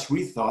 gosh,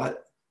 we thought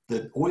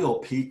the oil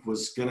peak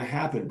was going to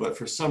happen, but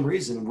for some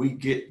reason we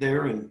get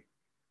there and,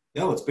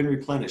 no, it's been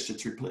replenished.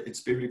 It's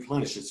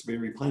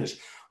been replenished.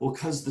 Well,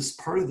 because this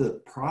part of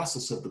the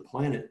process of the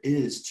planet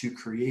is to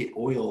create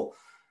oil,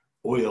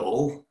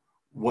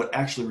 what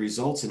actually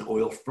results in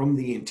oil from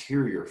the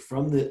interior,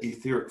 from the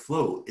etheric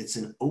flow. It's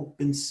an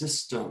open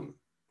system.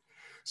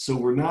 So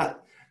we're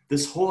not,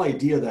 this whole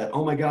idea that,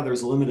 oh my God,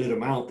 there's a limited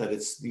amount that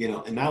it's,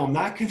 and now I'm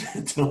not going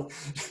to tell,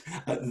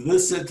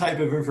 this type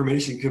of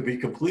information could be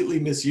completely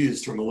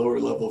misused from a lower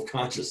level of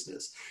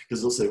consciousness,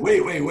 because they'll say,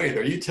 wait,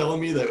 are you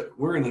telling me that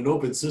we're in an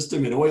open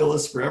system and oil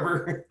is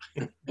forever?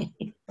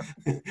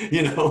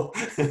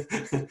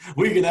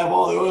 We can have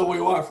all the oil we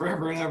want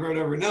forever and ever and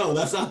ever. No,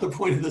 that's not the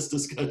point of this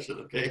discussion,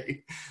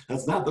 okay?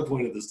 That's not the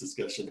point of this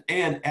discussion.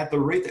 And at the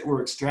rate that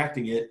we're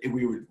extracting it,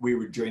 we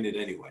would drain it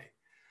anyway.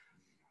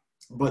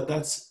 But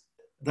that's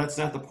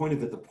not the point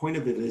of it. The point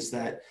of it is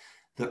that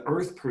the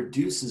earth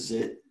produces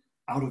it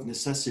out of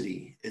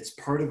necessity. It's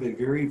part of a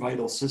very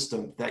vital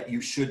system that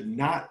you should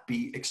not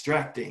be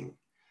extracting.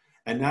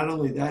 And not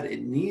only that,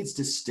 it needs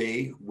to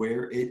stay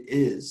where it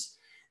is.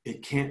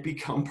 It can't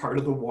become part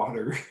of the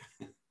water.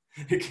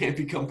 It can't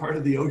become part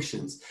of the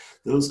oceans.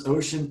 Those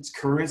ocean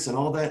currents and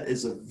all that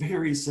is a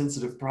very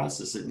sensitive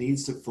process. It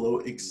needs to flow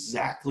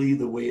exactly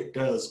the way it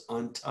does,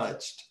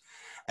 untouched.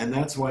 And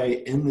that's why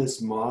in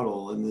this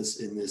model, in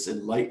this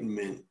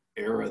enlightenment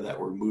era that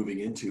we're moving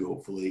into,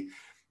 hopefully,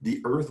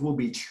 the earth will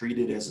be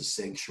treated as a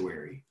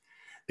sanctuary.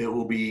 It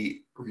will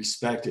be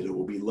respected, it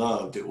will be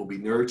loved, it will be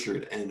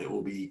nurtured, and it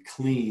will be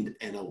cleaned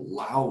and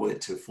allow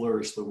it to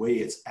flourish the way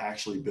it's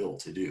actually built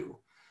to do.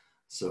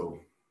 So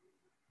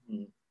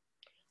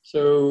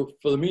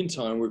for the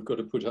meantime, we've got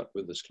to put up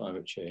with this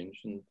climate change,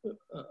 and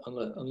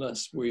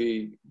unless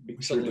we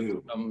suddenly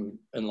become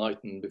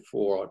enlightened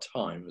before our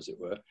time, as it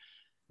were,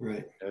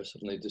 right?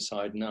 Suddenly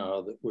decide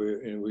now that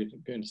we're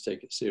going to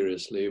take it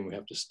seriously, and we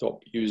have to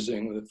stop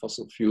using the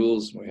fossil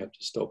fuels, and we have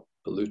to stop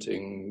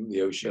polluting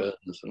the oceans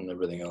and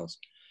everything else.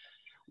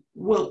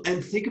 Well,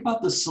 and think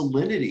about the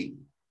salinity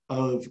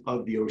of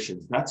the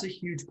oceans. That's a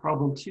huge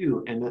problem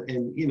too. And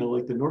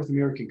like the North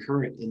American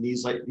current and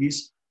these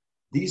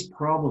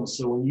problems.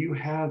 So when you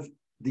have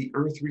the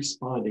earth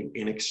responding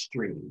in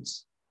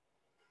extremes,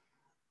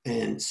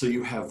 and so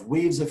you have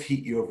waves of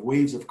heat, you have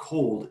waves of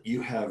cold,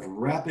 you have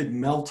rapid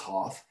melt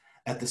off.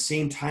 At the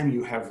same time,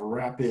 you have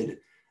rapid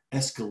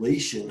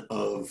escalation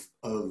of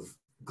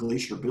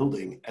glacier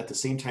building. At the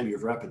same time, you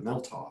have rapid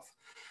melt off.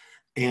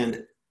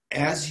 And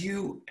as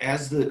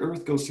the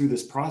earth goes through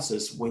this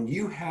process, when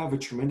you have a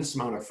tremendous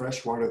amount of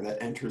fresh water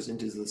that enters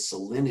into the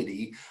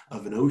salinity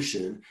of an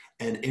ocean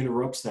and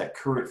interrupts that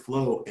current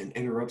flow and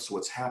interrupts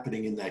what's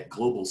happening in that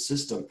global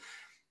system,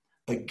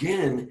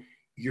 again,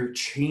 you're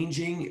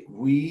changing,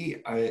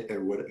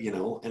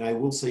 and I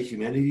will say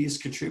humanity is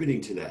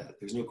contributing to that.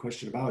 There's no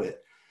question about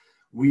it.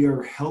 We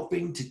are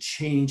helping to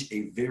change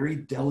a very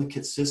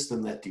delicate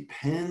system that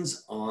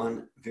depends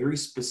on very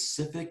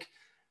specific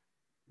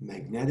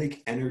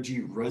magnetic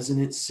energy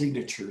resonance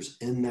signatures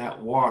in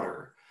that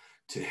water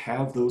to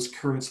have those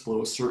currents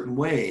flow a certain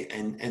way.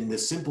 And the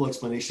simple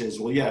explanation is,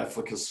 well, yeah,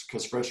 because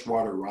fresh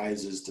water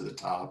rises to the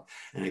top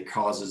and it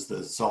causes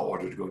the salt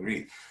water to go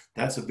underneath.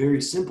 That's a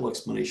very simple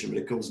explanation, but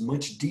it goes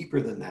much deeper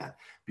than that,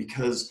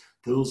 because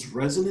those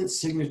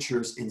resonance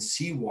signatures in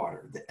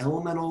seawater, the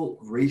elemental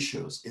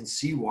ratios in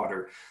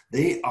seawater,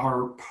 they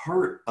are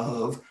part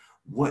of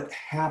what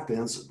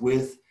happens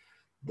with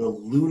the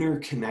lunar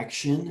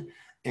connection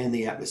and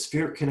the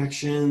atmospheric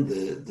connection,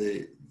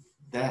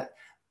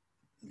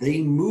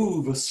 they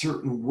move a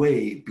certain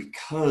way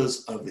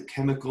because of the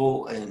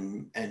chemical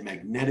and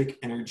magnetic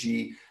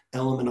energy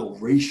elemental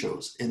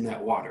ratios in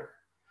that water.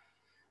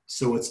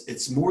 So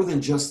it's more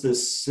than just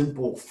this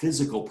simple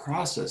physical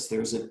process.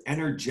 There's an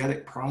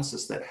energetic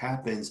process that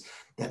happens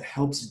that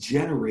helps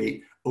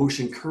generate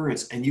ocean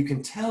currents. And you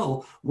can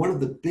tell one of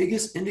the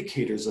biggest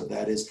indicators of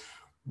that is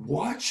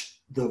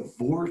watch the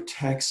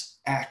vortex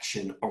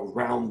action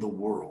around the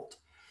world,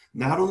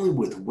 not only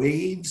with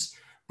waves,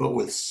 but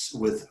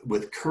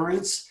with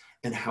currents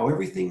and how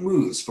everything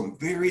moves from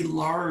very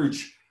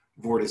large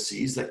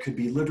vortices that could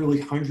be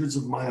literally hundreds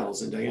of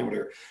miles in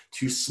diameter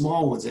to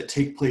small ones that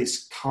take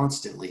place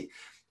constantly.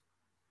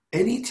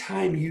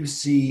 Anytime you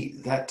see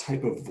that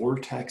type of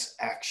vortex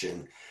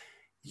action,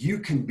 you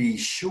can be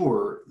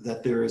sure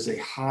that there is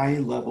a high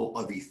level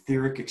of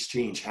etheric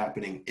exchange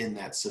happening in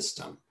that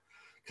system,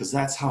 because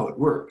that's how it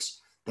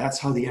works. That's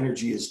how the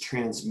energy is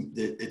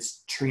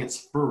it's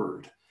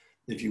transferred,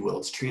 if you will.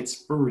 It's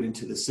transferred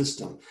into the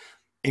system.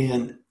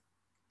 And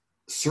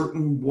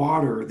certain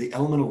water, the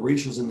elemental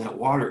ratios in that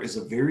water is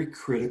a very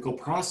critical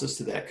process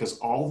to that, because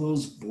all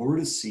those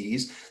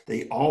vortices,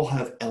 they all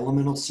have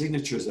elemental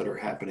signatures that are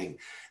happening.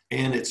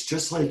 And it's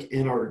just like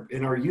in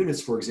our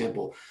units, for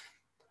example,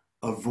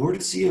 a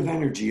vortex of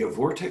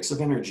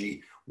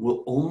energy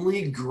will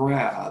only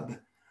grab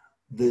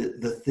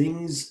the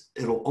things,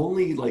 it'll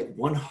only like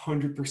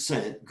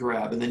 100%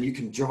 grab, and then you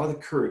can draw the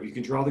curve, you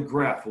can draw the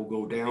graph, will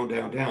go down,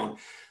 down, down.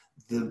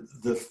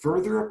 The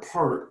further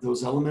apart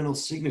those elemental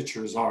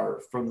signatures are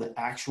from the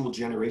actual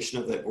generation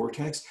of that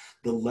vortex,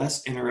 the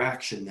less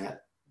interaction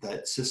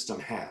that system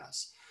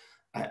has.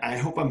 I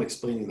hope I'm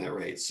explaining that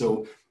right.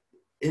 So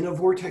in a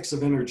vortex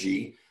of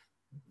energy,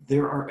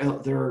 there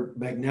are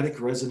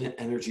magnetic resonant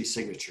energy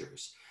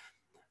signatures.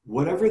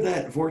 Whatever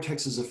that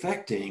vortex is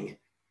affecting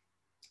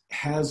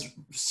has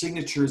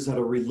signatures that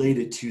are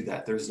related to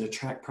that. There's an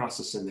attract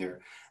process in there.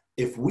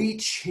 If we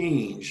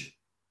change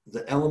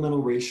the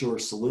elemental ratio or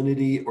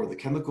salinity or the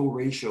chemical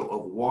ratio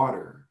of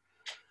water,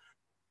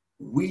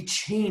 we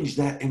change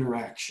that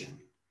interaction,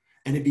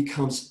 and it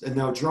becomes, and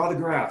now draw the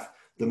graph,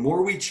 the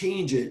more we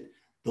change it,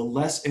 the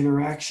less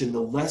interaction,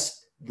 the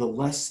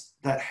less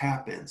that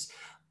happens.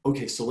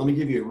 Okay, so let me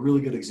give you a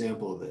really good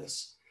example of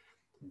this.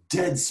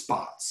 Dead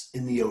spots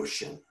in the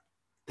ocean.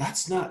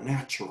 That's not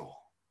natural.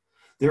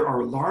 There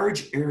are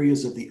large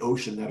areas of the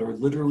ocean that are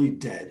literally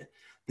dead.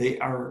 They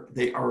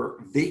are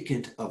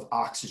vacant of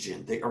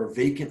oxygen. They are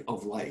vacant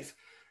of life.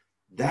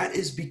 That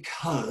is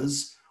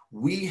because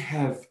we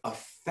have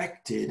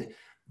affected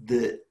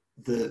the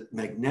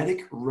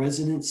magnetic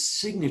resonance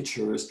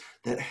signatures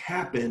that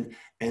happen,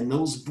 and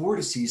those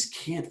vortices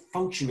can't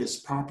function as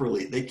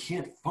properly. They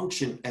can't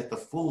function at the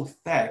full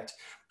effect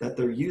that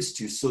they're used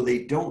to. So they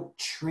don't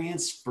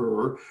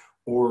transfer,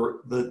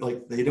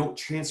 they don't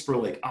transfer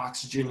like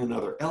oxygen and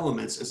other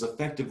elements as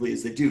effectively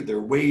as they do. They're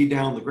way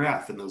down the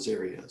graph in those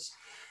areas.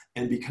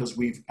 And because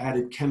we've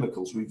added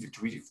chemicals, we've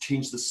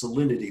changed the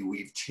salinity,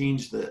 we've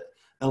changed the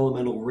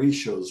elemental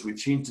ratios, we've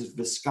changed the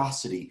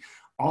viscosity,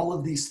 all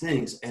of these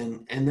things.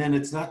 And then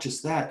it's not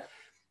just that,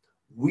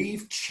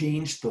 we've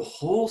changed the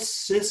whole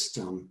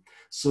system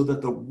so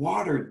that the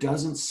water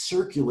doesn't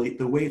circulate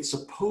the way it's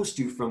supposed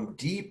to from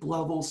deep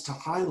levels to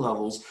high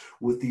levels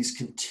with these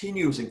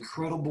continuous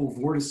incredible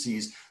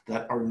vortices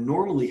that are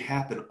normally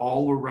happen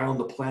all around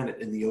the planet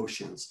in the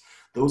oceans.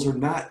 Those are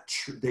not,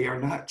 they are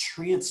not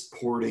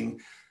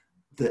transporting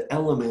the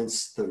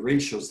elements, the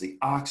ratios, the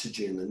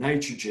oxygen, the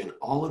nitrogen,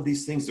 all of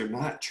these things, they're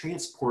not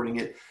transporting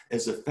it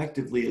as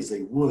effectively as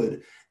they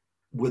would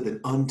with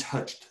an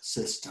untouched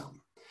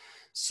system.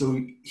 So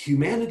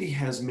humanity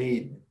has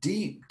made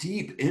deep,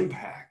 deep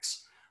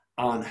impacts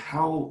on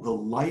how the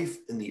life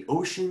in the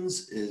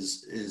oceans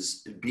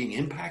is being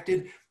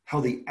impacted,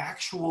 how the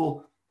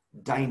actual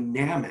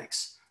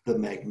dynamics, the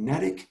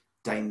magnetic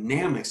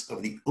dynamics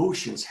of the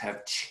oceans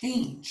have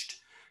changed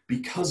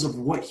because of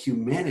what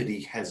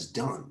humanity has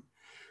done.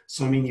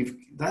 So, I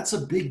mean, that's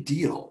a big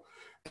deal.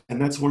 And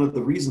that's one of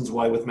the reasons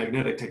why with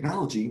magnetic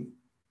technology,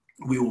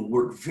 we will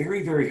work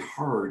very, very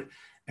hard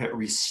at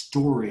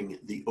restoring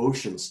the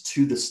oceans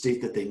to the state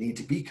that they need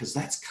to be, because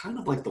that's kind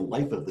of like the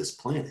life of this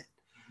planet.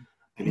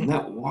 I mean,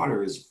 that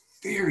water is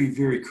very,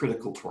 very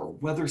critical to our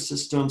weather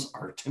systems,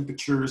 our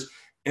temperatures,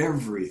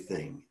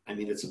 everything. I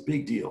mean, it's a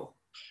big deal.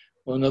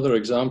 Well, another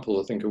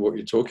example, I think, of what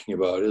you're talking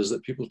about is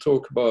that people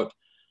talk about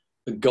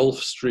the Gulf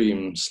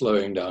Stream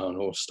slowing down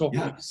or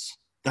stopping. Yes.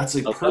 That's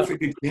a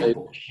perfect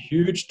example. A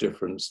huge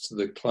difference to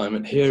the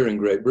climate here in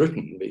Great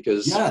Britain,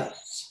 because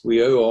yes,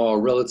 we owe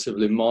our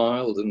relatively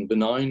mild and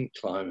benign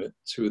climate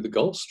to the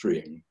Gulf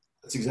Stream.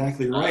 That's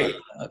exactly right.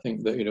 I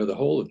think that, the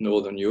whole of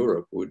Northern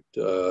Europe would,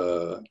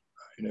 the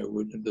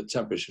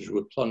temperatures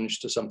would plunge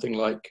to something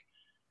like,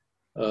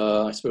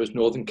 I suppose,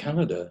 Northern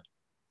Canada.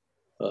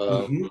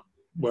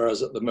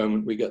 Whereas at the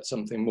moment we get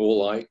something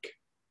more like,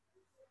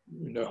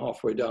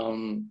 halfway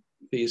down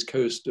the east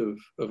coast of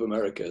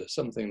America,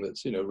 something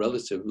that's,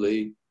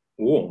 relatively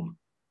warm.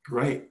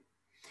 Right.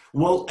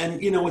 Well,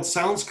 and it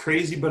sounds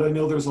crazy, but I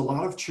know there's a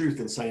lot of truth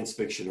in science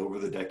fiction over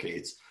the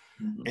decades.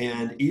 Mhm.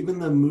 And even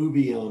the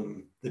movie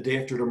The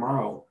Day After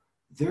Tomorrow,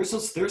 there's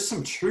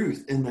some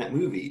truth in that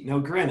movie. Now,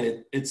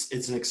 granted,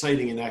 it's an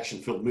exciting and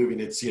action-filled movie,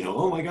 and it's,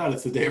 oh my God,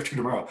 it's the day after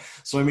tomorrow.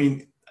 So I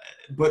mean,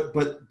 but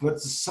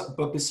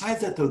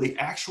besides that, though, the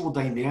actual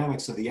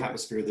dynamics of the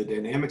atmosphere, the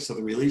dynamics of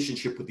the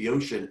relationship with the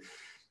ocean,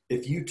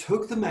 if you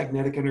took the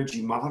magnetic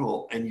energy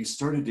model and you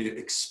started to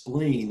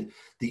explain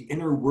the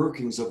inner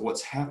workings of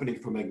what's happening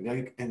from a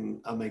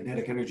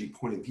magnetic energy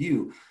point of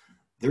view,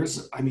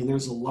 there's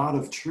a lot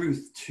of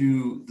truth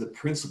to the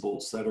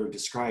principles that are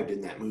described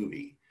in that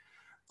movie.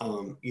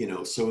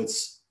 So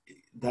it's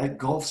that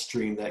Gulf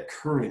Stream, that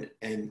current,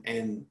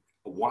 and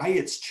why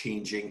it's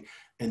changing,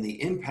 and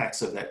the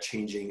impacts of that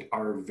changing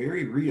are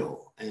very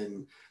real,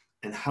 and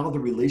how the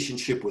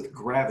relationship with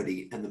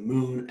gravity and the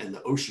moon and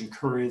the ocean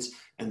currents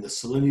and the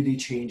salinity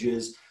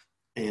changes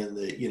and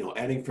the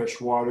adding fresh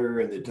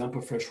water and the dump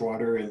of fresh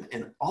water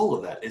and all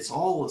of that. It's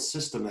all a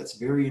system that's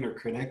very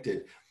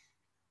interconnected.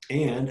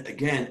 And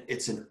again,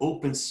 it's an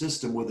open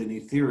system with an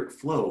etheric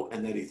flow,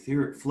 and that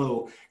etheric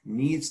flow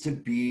needs to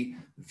be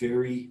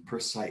very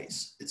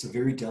precise. It's a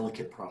very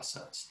delicate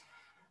process,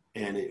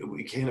 and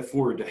we can't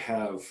afford to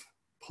have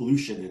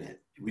pollution in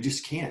it. We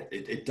just can't.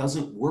 It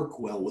doesn't work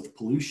well with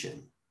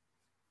pollution.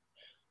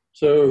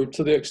 So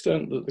to the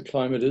extent that the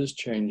climate is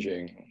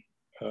changing,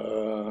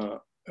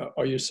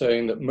 are you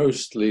saying that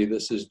mostly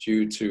this is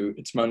due to,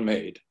 it's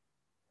man-made?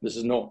 This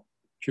is not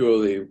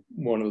purely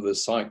one of the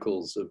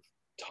cycles of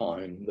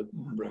time that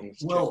brings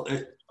so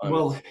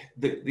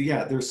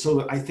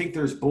I think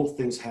there's both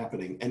things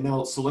happening. And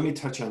now, so let me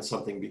touch on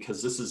something,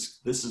 because this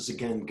is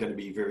again going to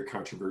be very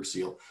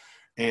controversial,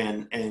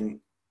 and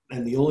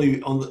the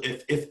only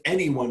if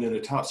anyone in a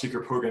top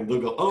secret program,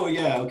 they'll go, oh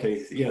yeah,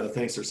 okay, yeah,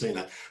 thanks for saying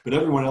that, but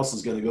everyone else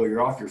is going to go,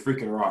 you're off your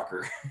freaking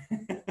rocker.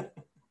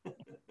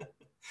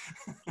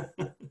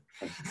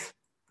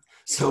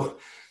 So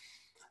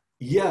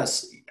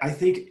yes, I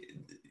think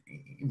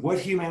what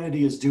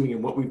humanity is doing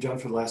and what we've done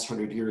for the last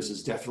 100 years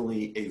is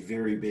definitely a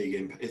very big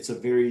impact. It's a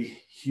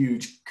very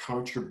huge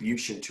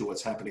contribution to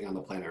what's happening on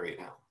the planet right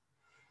now,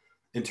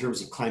 in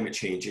terms of climate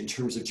change, in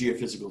terms of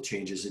geophysical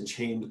changes,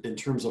 in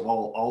terms of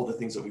all the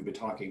things that we've been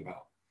talking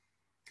about.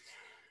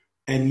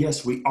 And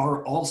yes, we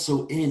are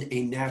also in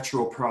a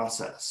natural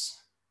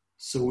process.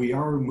 So we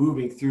are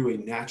moving through a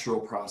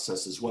natural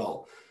process as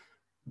well.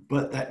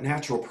 But that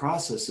natural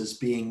process is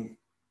being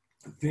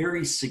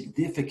very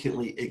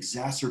significantly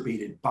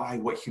exacerbated by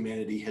what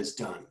humanity has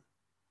done.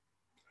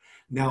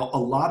 Now, a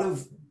lot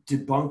of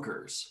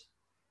debunkers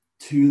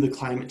to the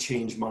climate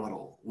change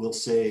model will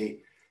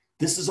say,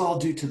 this is all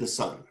due to the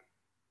sun.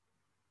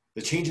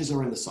 The changes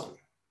are in the sun.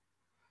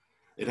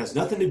 It has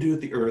nothing to do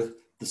with the earth.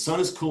 The sun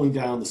is cooling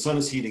down. The sun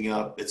is heating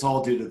up. It's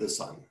all due to the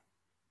sun.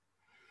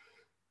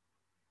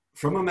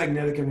 From a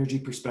magnetic energy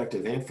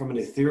perspective and from an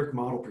etheric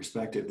model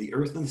perspective, the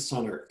earth and the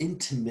sun are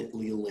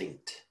intimately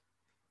linked.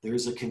 There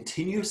is a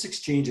continuous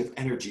exchange of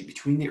energy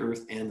between the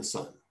earth and the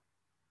sun.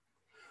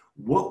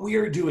 What we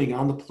are doing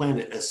on the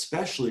planet,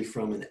 especially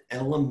from an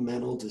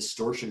elemental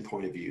distortion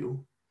point of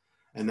view,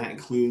 and that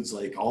includes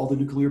like all the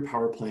nuclear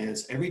power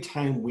plants, every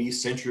time we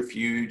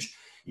centrifuge,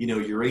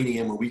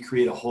 uranium, or we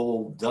create a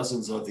whole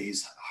dozens of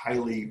these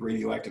highly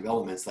radioactive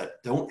elements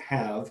that don't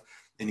have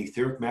an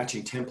etheric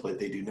matching template,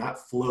 they do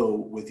not flow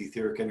with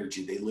etheric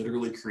energy. They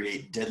literally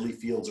create deadly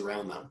fields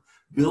around them,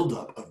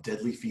 buildup of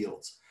deadly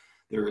fields.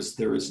 There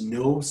is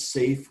no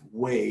safe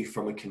way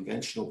from a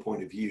conventional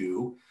point of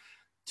view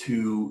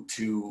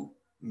to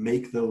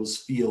make those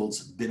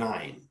fields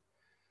benign.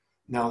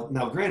 Now,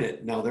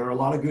 granted, there are a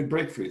lot of good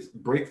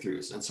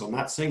breakthroughs. And so I'm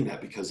not saying that,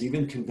 because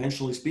even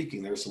conventionally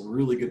speaking, there are some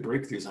really good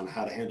breakthroughs on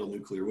how to handle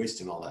nuclear waste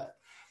and all that.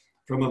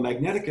 From a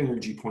magnetic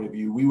energy point of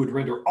view, we would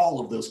render all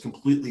of those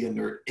completely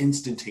inert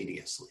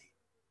instantaneously.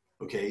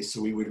 Okay,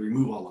 so we would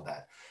remove all of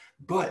that.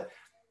 But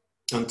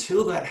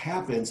until that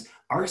happens,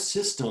 our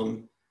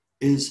system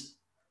is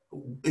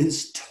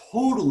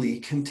totally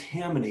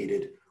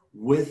contaminated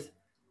with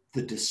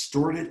the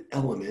distorted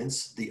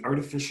elements, the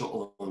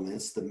artificial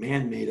elements, the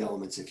man-made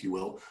elements, if you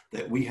will,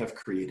 that we have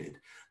created.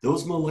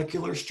 Those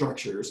molecular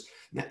structures,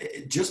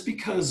 just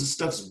because the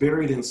stuff's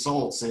buried in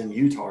salts in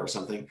Utah or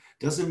something,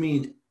 doesn't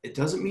mean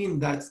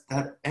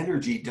that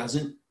energy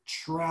doesn't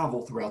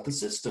travel throughout the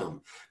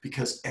system,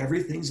 because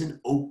everything's an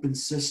open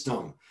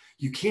system.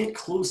 You can't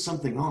close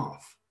something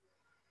off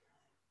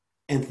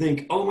and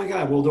think, oh my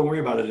God, well, don't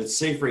worry about it. It's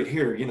safe right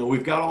here.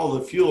 We've got all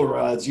the fuel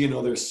rods,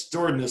 they're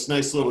stored in this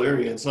nice little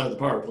area inside the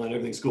power plant.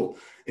 Everything's cool.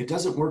 It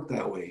doesn't work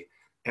that way.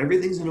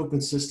 Everything's an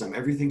open system.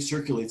 Everything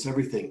circulates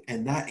everything.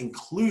 And that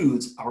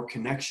includes our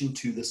connection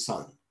to the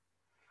sun.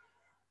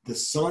 The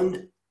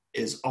sun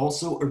is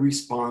also a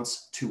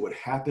response to what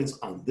happens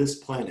on this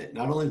planet,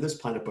 not only this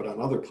planet, but on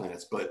other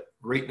planets. But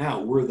right now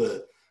we're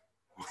the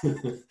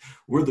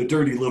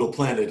dirty little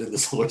planet in the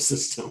solar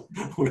system.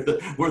 We're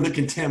the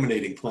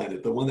contaminating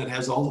planet, the one that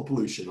has all the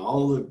pollution,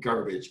 all the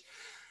garbage,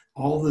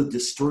 all the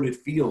distorted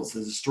fields,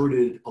 the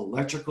distorted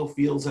electrical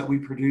fields that we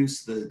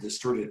produce, the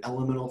distorted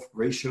elemental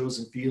ratios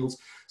and fields.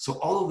 So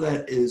all of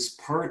that is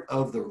part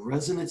of the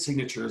resonant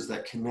signatures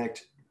that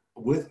connect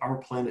with our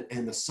planet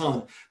and the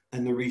sun.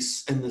 And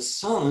the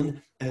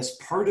sun, as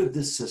part of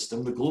this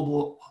system, the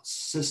global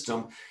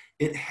system,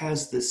 it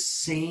has the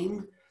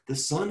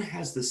sun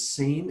has the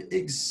same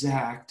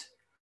exact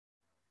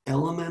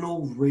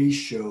elemental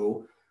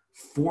ratio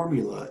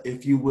formula,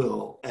 if you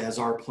will, as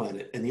our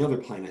planet and the other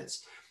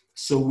planets.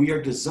 So we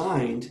are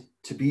designed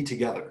to be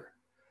together.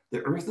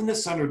 The Earth and the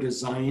sun are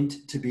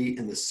designed to be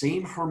in the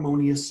same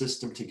harmonious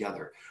system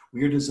together.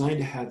 We are designed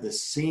to have the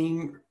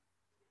same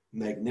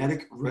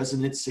magnetic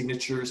resonance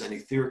signatures and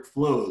etheric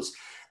flows.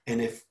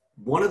 And if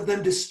one of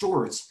them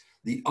distorts,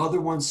 the other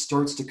one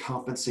starts to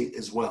compensate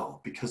as well,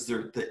 because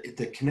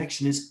the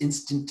connection is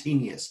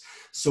instantaneous.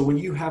 So when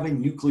you have a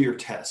nuclear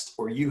test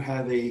or you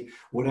have a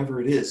whatever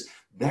it is,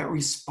 that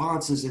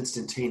response is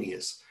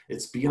instantaneous.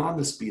 It's beyond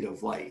the speed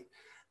of light.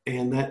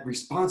 And that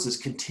response is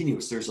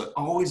continuous. There's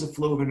always a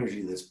flow of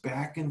energy that's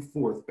back and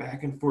forth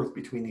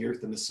between the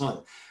Earth and the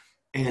sun.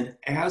 And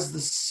as the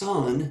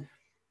sun,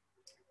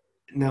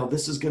 now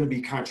this is going to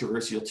be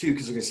controversial too,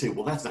 because they're going to say,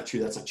 well, that's not true,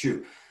 that's not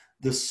true.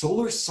 The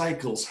solar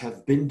cycles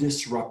have been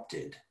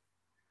disrupted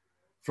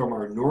from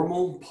our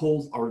normal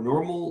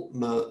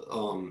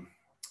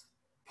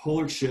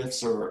polar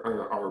shifts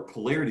or our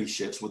polarity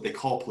shifts, what they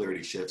call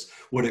polarity shifts.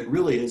 What it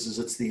really is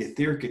it's the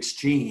etheric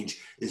exchange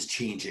is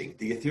changing.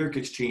 The etheric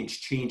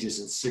exchange changes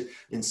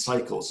in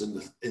cycles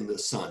in the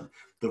sun.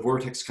 The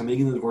vortex coming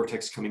in and the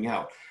vortex coming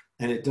out.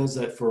 And it does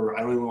that for,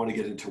 I don't even want to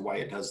get into why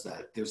it does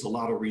that. There's a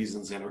lot of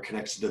reasons, and our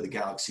connection to the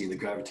galaxy and the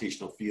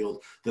gravitational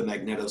field, the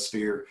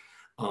magnetosphere,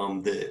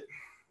 the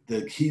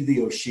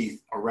heliosheath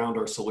around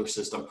our solar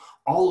system,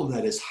 all of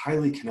that is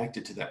highly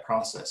connected to that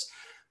process.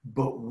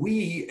 But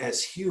we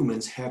as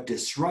humans have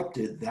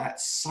disrupted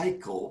that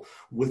cycle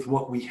with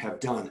what we have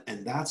done.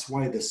 And that's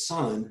why the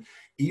sun,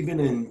 even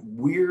in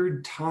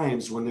weird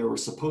times when they were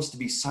supposed to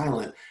be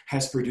silent,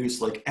 has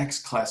produced like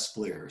X-class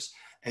flares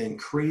and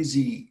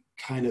crazy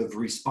kind of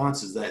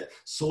responses that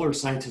solar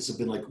scientists have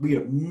been like, we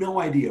have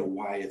no idea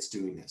why it's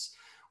doing this.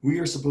 We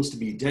are supposed to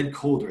be dead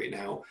cold right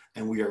now,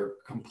 and we are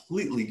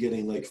completely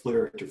getting like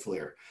flare after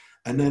flare.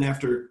 And then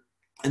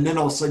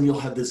all of a sudden you'll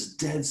have this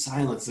dead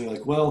silence. And they're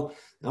like, well,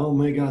 oh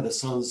my God, the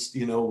sun's,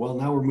 well,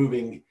 now we're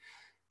moving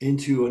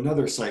into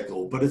another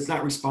cycle, but it's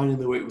not responding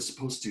the way it was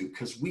supposed to,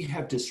 because we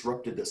have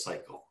disrupted the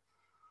cycle.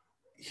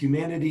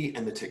 Humanity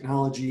and the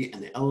technology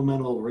and the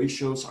elemental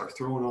ratios are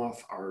thrown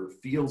off, our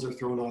fields are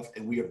thrown off,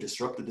 and we have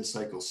disrupted the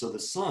cycle. So the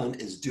sun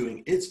is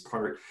doing its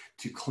part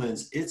to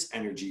cleanse its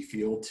energy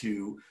field,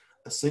 to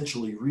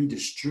essentially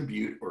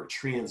redistribute or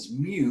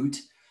transmute,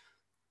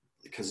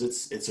 because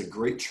it's a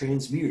great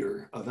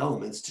transmuter of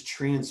elements, to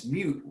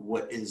transmute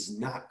what is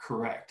not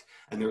correct.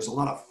 And there's a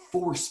lot of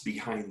force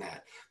behind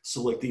that.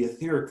 So like the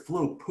etheric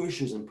flow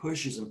pushes and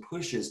pushes and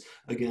pushes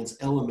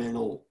against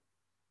elemental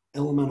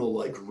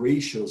like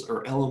ratios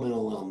or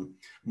elemental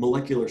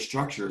molecular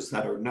structures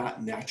that are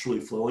not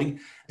naturally flowing,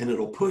 and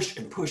it'll push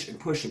and push and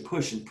push and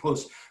push and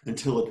push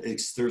until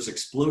there's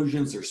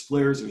explosions, there's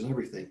flares, there's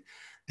everything.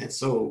 And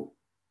so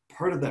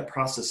part of that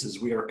process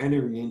is we are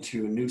entering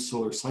into a new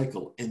solar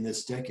cycle in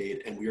this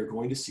decade, and we are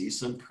going to see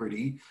some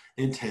pretty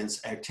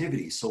intense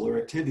activity, solar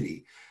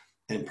activity.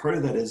 And part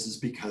of that is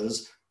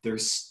because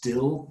there's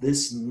still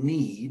this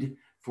need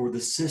for the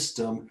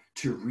system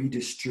to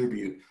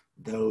redistribute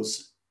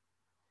those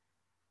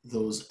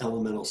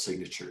elemental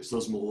signatures,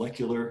 those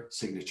molecular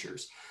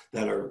signatures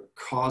that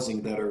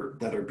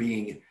are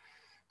being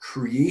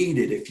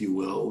created, if you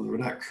will. We're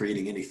not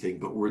creating anything,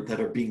 but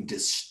that are being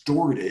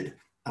distorted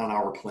on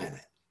our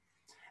planet.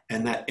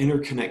 And that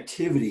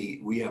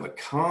interconnectivity, we have a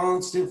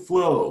constant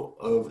flow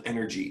of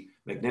energy,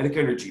 magnetic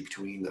energy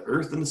between the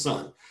Earth and the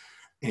sun.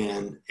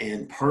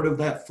 And part of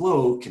that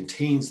flow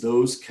contains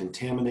those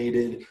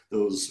contaminated,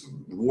 those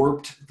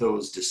warped,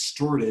 those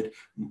distorted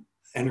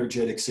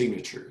energetic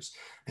signatures.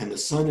 And the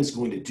sun is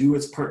going to do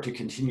its part to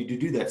continue to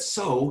do that.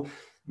 So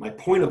my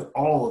point of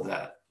all of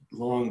that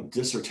long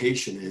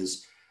dissertation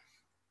is,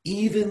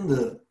 even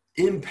the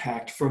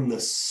impact from the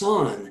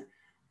sun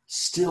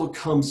still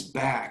comes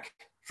back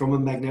from a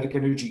magnetic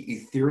energy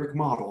etheric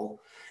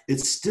model. It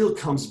still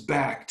comes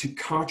back to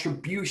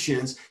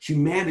contributions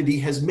humanity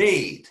has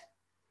made.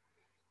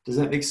 Does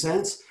that make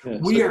sense? Yeah,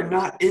 we are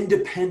not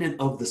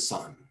independent of the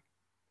sun.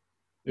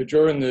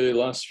 During the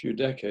last few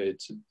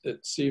decades,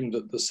 it seemed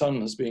that the sun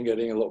has been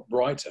getting a lot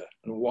brighter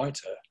and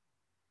whiter.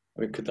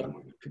 I mean, could that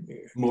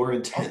more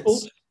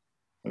intense?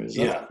 I mean, is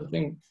that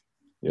something?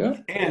 Yeah.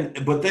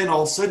 But then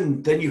all of a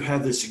sudden, then you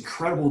have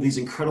these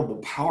incredible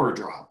power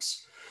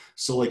drops.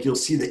 So like you'll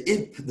see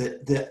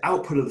the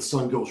output of the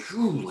sun goes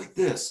like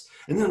this,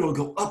 and then it'll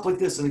go up like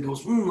this, and it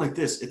goes like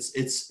this.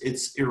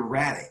 It's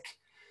erratic,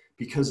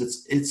 because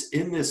it's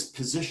in this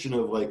position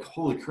of like,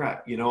 holy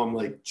crap, I'm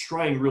like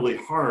trying really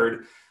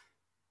hard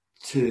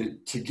to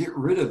get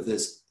rid of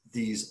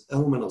these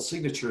elemental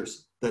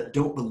signatures that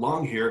don't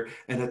belong here.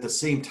 And at the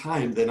same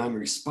time, then I'm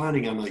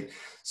responding, I'm like,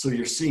 so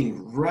you're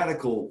seeing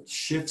radical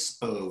shifts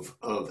of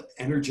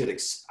energetic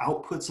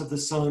outputs of the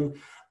sun.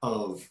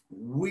 of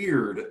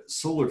weird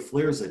solar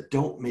flares that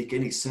don't make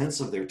any sense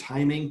of their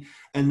timing,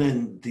 and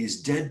then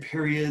these dead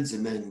periods,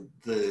 and then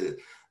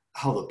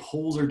how the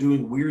poles are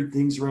doing weird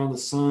things around the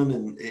sun,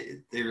 and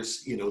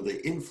there's, you know,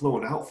 the inflow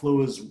and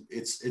outflow is,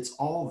 it's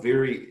all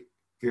very,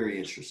 very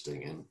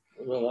interesting. And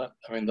well,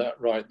 I mean, that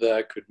right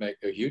there could make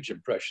a huge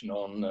impression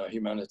on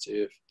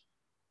humanity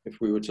if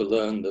we were to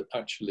learn that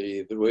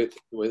actually the way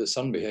the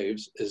sun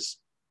behaves is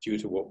due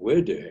to what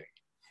we're doing.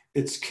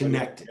 it's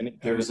connected.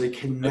 There's a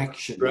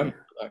connection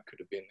there. That could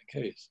have been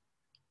the case.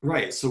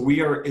 Right. So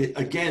we are,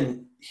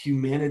 again,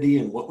 humanity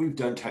and what we've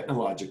done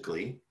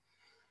technologically,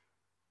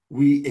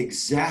 we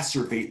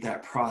exacerbate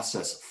that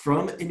process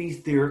from an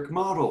etheric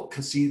model.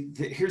 Because see,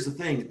 here's the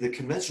thing, the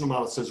conventional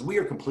model says we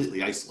are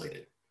completely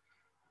isolated.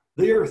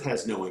 The earth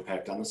has no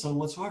impact on the sun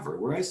whatsoever.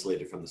 We're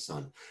isolated from the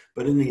sun.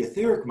 But in the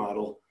etheric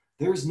model,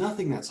 there's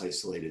nothing that's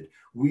isolated.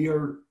 We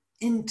are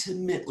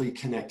intimately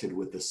connected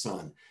with the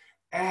sun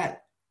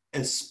at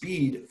a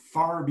speed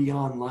far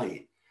beyond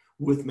light,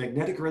 with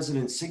magnetic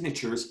resonance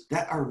signatures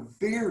that are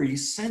very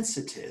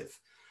sensitive.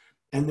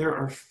 And there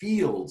are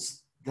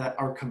fields that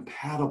are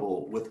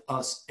compatible with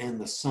us and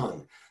the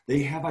sun.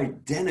 They have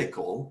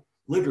identical,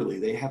 literally,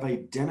 they have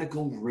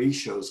identical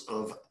ratios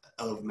of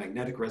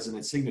magnetic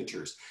resonance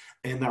signatures.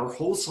 And our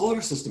whole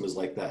solar system is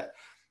like that.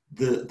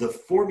 The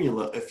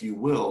formula, if you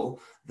will,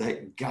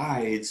 that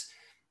guides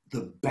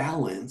the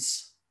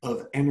balance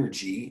of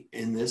energy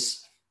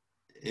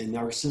in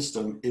our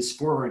system is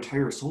for our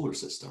entire solar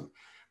system.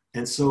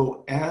 And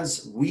so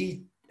as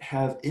we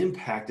have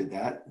impacted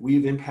that,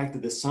 we've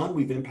impacted the sun,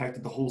 we've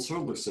impacted the whole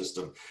solar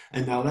system.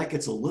 And now that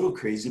gets a little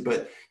crazy,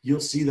 but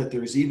you'll see that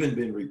there's even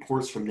been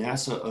reports from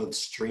NASA of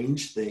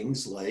strange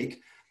things like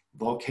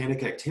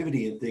volcanic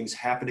activity and things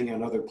happening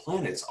on other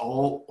planets,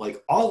 all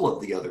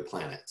of the other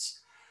planets.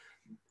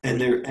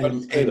 And they're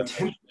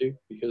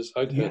because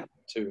I'd heard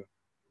too.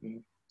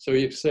 So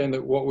you're saying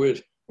that what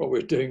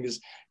we're doing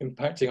is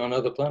impacting on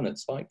other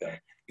planets like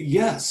that?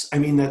 Yes, I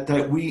mean that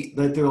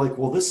they're like,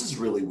 well, this is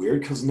really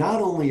weird, because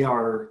not only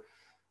are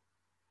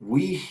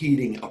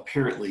we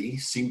apparently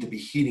seem to be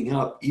heating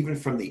up even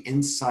from the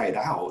inside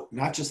out,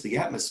 not just the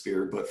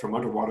atmosphere, but from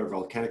underwater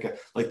volcanic,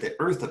 like the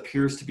Earth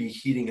appears to be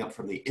heating up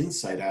from the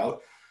inside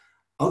out.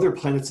 Other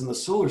planets in the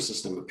solar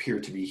system appear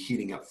to be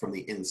heating up from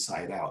the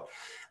inside out.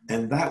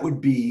 And that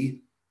would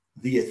be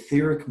the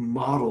etheric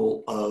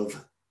model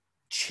of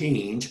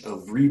change,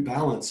 of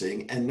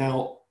rebalancing. And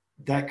now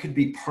that could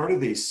be part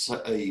of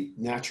a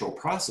natural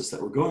process that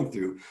we're going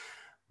through,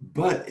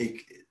 but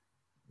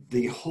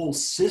the whole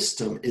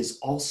system is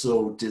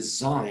also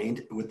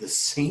designed with the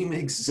same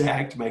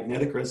exact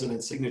magnetic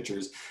resonance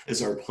signatures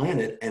as our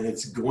planet, and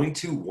it's going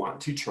to want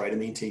to try to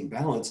maintain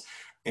balance.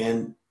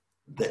 And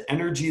the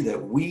energy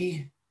that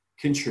we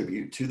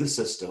contribute to the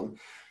system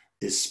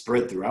is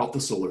spread throughout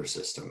the solar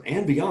system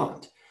and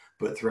beyond,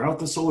 but throughout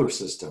the solar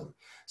system.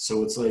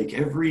 So it's like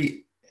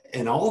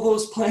and all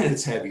those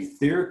planets have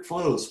etheric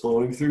flows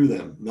flowing through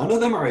them. None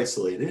of them are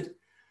isolated.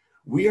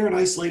 We aren't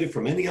isolated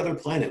from any other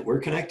planet.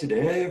 We're connected to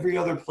every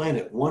other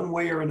planet one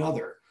way or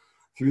another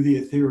through the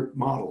etheric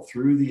model,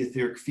 through the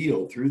etheric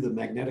field, through the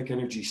magnetic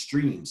energy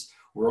streams.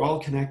 We're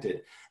all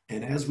connected.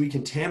 And as we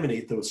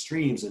contaminate those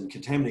streams and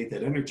contaminate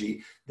that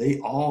energy, they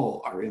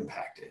all are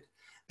impacted.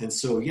 And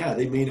so, yeah,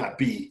 they may not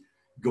be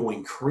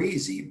going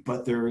crazy,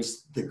 but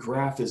the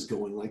graph is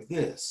going like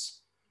this.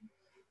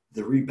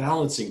 The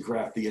rebalancing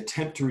graph, the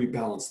attempt to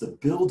rebalance, the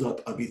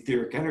buildup of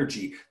etheric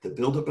energy,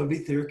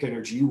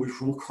 which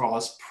will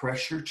cause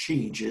pressure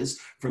changes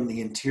from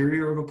the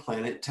interior of a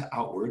planet to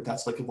outward.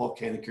 That's like a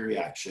volcanic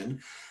reaction.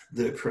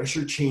 The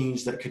pressure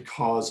change that could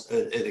cause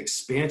an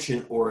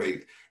expansion or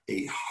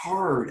a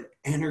hard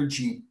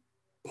energy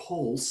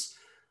pulse,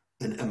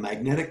 a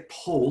magnetic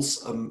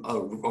pulse, a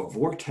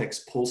vortex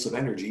pulse of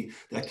energy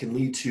that can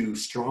lead to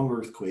strong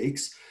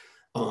earthquakes,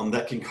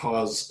 that can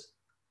cause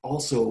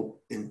also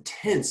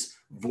intense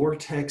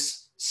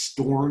vortex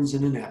storms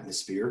in an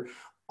atmosphere.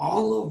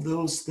 All of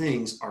those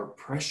things are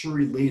pressure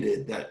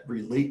related that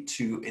relate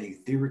to an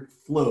etheric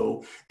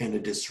flow and a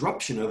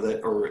disruption of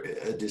that, or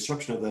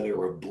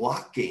a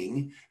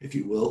blocking, if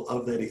you will,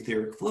 of that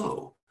etheric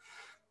flow.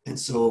 And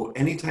so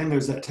anytime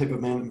there's that type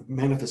of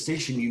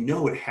manifestation, you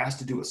know it has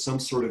to do with some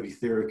sort of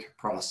etheric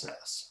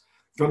process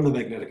from the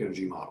magnetic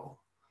energy model.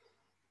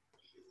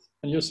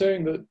 And you're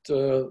saying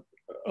that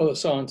other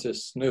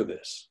scientists know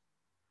this.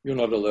 You're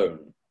not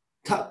alone.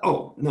 Yeah.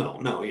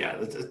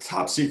 The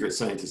top secret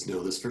scientists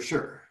know this for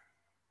sure.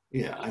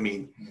 Yeah, I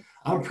mean,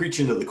 I'm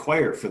preaching to the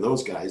choir for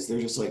those guys.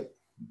 They're just like,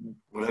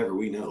 whatever,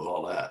 we know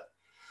all that.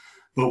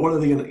 But what are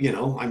they going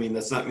to, I mean,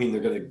 that's not mean they're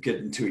going to get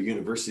into a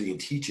university and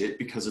teach it,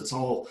 because it's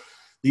all,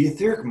 the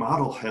etheric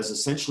model has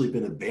essentially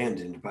been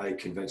abandoned by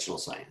conventional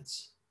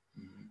science.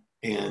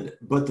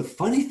 But the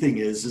funny thing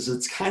is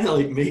it's kind of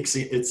like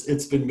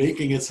it's been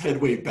making its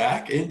headway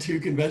back into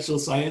conventional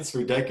science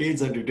for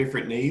decades under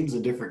different names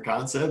and different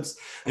concepts,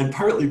 and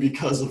partly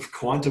because of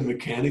quantum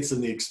mechanics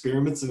and the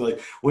experiments, and like,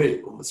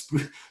 wait,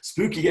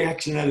 spooky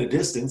action at a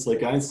distance,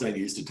 like Einstein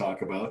used to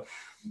talk about.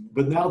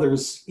 But now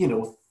there's,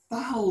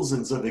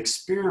 thousands of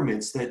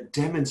experiments that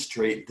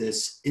demonstrate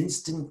this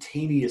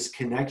instantaneous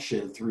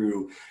connection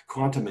through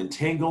quantum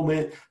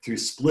entanglement, through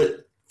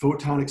split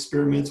photon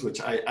experiments,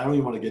 which I don't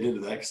even want to get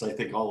into that because I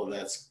think all of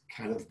that's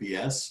kind of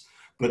BS.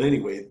 But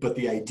anyway, but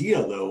the idea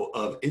though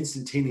of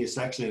instantaneous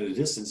action at a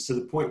distance, to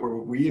the point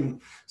where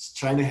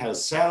China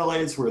has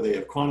satellites where they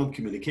have quantum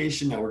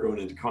communication. Now we're going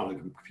into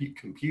quantum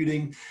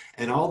computing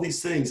and all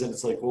these things. And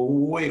it's like, well,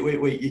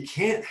 wait. You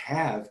can't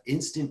have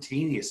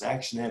instantaneous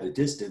action at a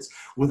distance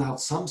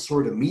without some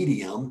sort of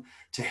medium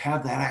to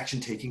have that action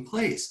taking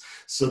place.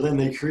 So then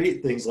they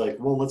create things like,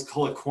 well, let's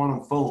call it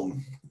quantum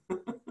foam.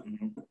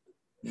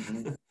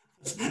 Mm-hmm.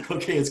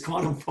 Okay, it's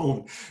quantum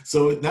foam.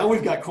 So now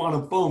we've got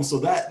quantum foam. So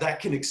that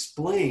can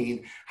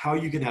explain how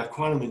you can have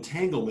quantum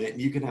entanglement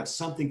and you can have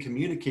something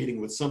communicating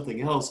with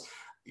something else,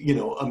 you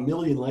know, a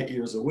million light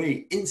years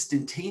away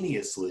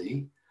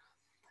instantaneously.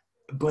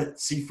 But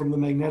see, from the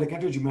magnetic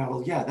energy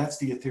model, yeah, that's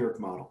the etheric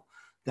model.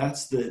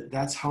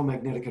 That's how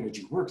magnetic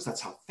energy works.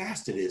 That's how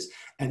fast it is.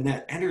 And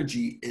that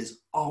energy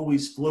is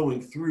always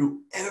flowing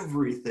through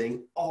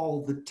everything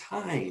all the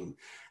time.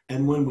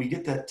 And when we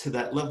get that to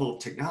that level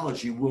of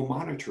technology, we'll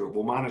monitor it.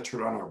 We'll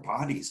monitor it on our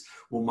bodies.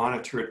 We'll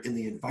monitor it in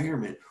the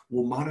environment.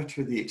 We'll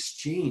monitor the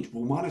exchange.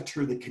 We'll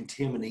monitor the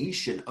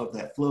contamination of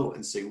that flow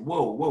and say,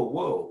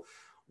 whoa.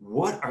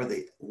 What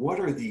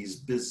are these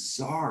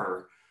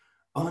bizarre,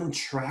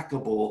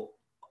 untrackable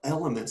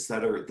elements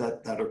that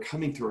are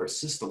coming through our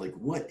system? Like,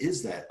 what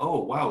is that? Oh,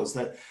 wow. Is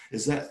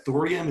that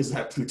thorium? Is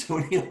that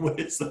plutonium?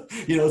 What is that?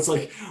 You know, it's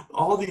like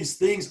all these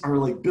things are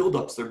like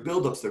buildups. They're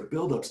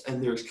buildups.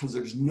 And because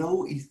there's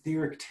no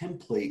etheric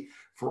template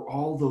for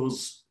all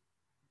those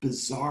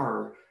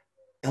bizarre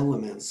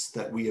elements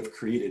that we have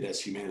created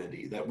as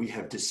humanity, that we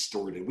have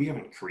distorted. We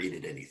haven't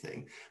created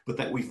anything, but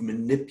that we've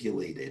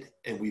manipulated,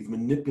 and we've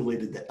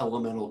manipulated the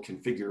elemental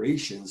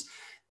configurations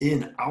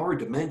in our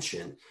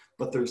dimension,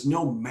 but there's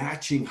no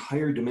matching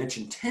higher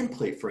dimension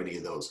template for any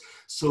of those.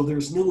 So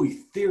there's no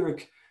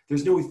etheric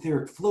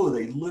flow.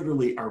 They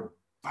literally are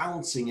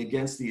bouncing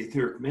against the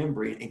etheric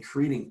membrane and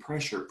creating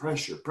pressure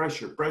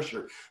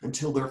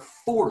until they're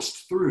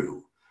forced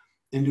through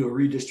into a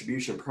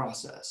redistribution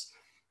process.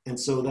 And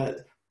so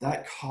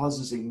that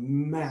causes a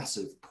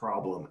massive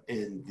problem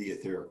in the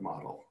etheric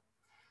model.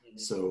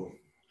 So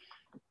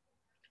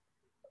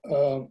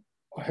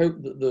I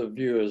hope that the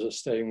viewers are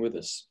staying with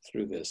us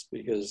through this,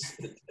 because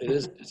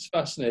it's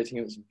fascinating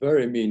and it's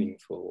very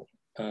meaningful.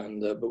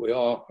 And but we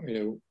are, you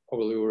know,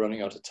 probably we're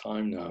running out of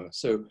time now.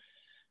 So I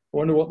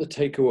wonder what the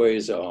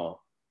takeaways are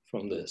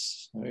from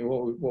this. I mean,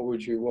 what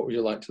would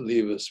you like to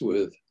leave us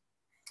with?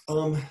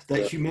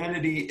 That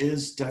humanity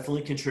is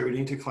definitely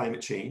contributing to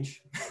climate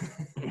change,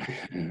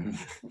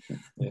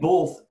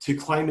 both to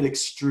climate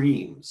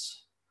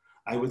extremes.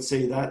 I would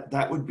say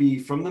that would be,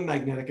 from the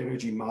magnetic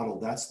energy model,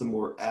 that's the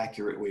more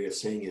accurate way of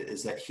saying it,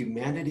 is that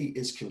humanity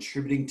is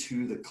contributing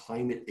to the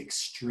climate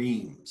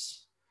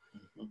extremes.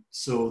 Mm-hmm.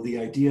 So the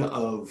idea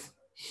of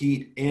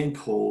heat and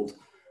cold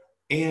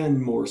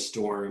and more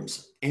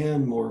storms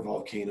and more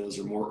volcanoes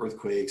or more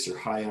earthquakes or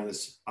high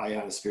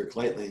ionospheric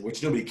lightning,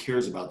 which nobody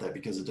cares about that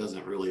because it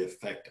doesn't really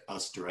affect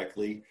us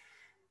directly,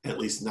 at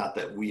least not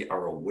that we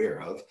are aware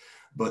of.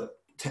 But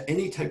to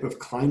any type of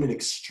climate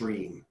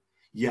extreme,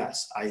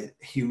 yes,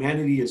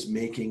 humanity is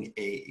making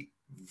a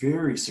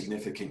very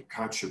significant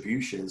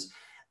contributions,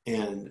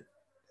 and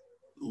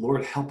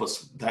Lord help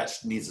us, that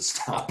needs to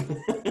stop.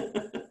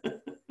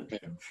 Yeah.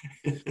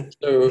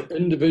 So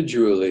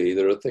individually,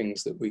 there are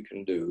things that we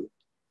can do,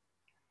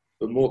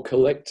 but more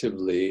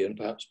collectively and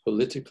perhaps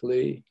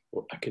politically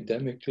or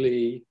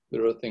academically,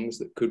 there are things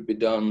that could be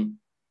done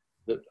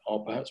that are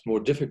perhaps more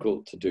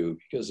difficult to do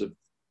because of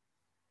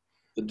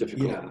the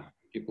difficulty. Yeah.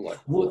 People like,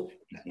 well,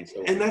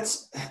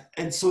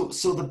 and so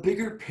the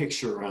bigger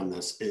picture around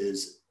this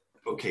is,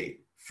 okay,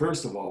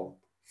 first of all,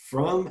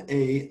 from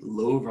a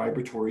low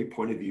vibratory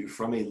point of view,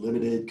 from a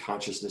limited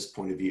consciousness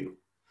point of view,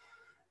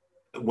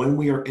 when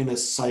we are in a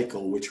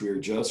cycle, which we are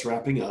just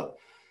wrapping up,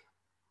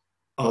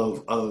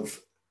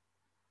 of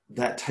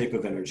that type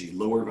of energy,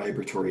 lower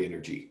vibratory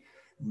energy,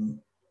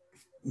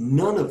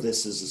 none of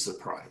this is a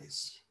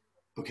surprise,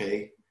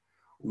 okay?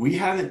 We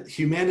haven't,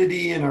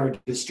 humanity and our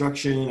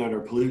destruction and our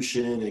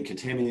pollution and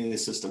contaminating the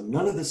system,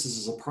 none of this is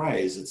a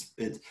surprise.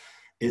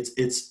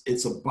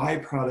 It's a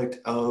byproduct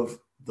of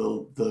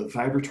the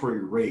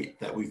vibratory rate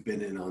that we've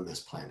been in on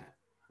this planet,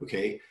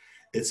 okay?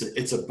 It's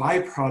a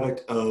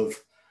byproduct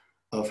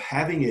of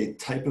having a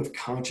type of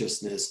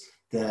consciousness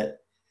that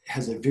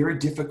has a very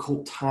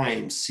difficult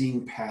time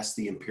seeing past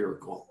the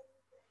empirical,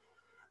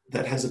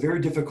 that has a very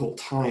difficult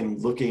time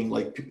looking,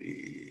 like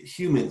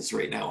humans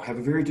right now have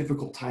a very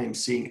difficult time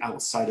seeing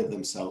outside of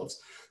themselves.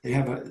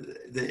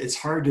 It's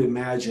hard to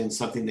imagine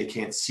something they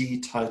can't see,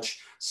 touch,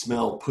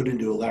 smell, put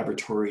into a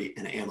laboratory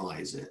and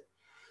analyze it.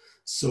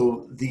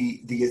 So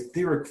the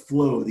etheric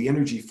flow, the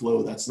energy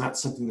flow, that's not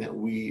something that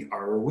we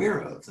are aware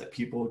of, that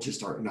people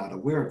just are not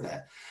aware of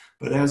that.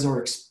 But as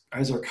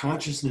our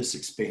consciousness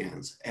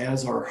expands,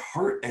 as our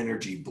heart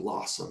energy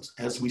blossoms,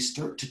 as we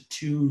start to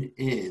tune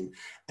in,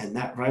 and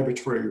that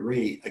vibratory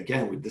rate,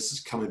 again, this is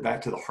coming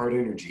back to the heart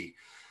energy,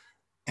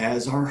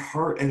 as our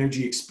heart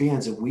energy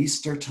expands and we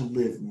start to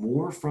live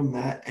more from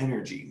that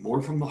energy,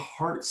 more from the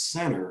heart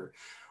center,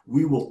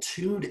 we will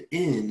tune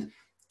in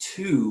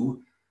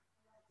to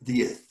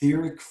the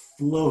etheric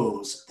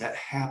flows that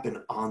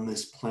happen on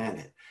this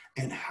planet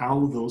and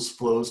how those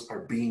flows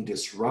are being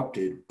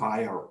disrupted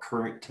by our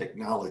current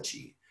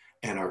technology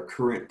and our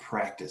current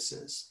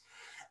practices.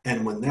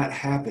 And when that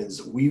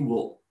happens, we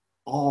will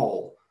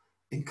all,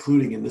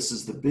 including, and this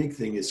is the big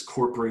thing, is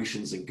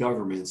corporations and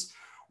governments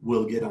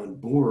will get on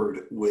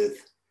board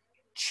with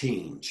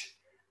change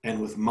and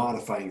with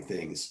modifying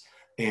things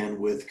and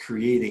with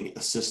creating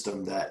a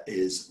system that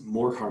is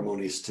more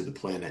harmonious to the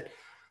planet.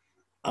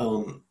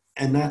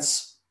 And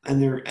that's,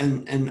 and there,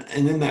 and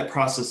in that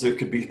process, there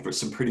could be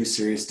some pretty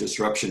serious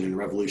disruption and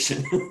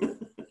revolution.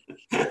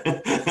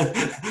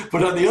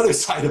 But on the other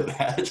side of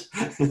that,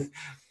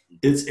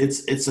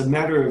 it's a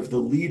matter of the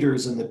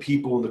leaders and the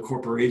people and the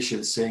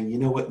corporations saying, you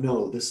know what,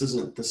 no, this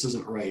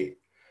isn't right.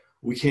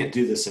 We can't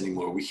do this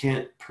anymore. We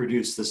can't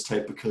produce this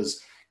type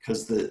because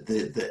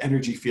the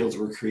energy fields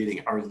we're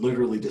creating are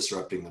literally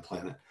disrupting the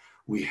planet.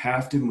 We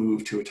have to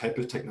move to a type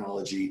of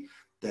technology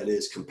that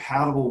is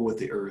compatible with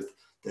the Earth,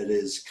 that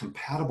is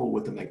compatible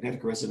with the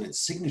magnetic resonance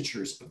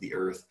signatures of the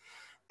Earth,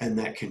 and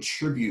that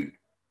contribute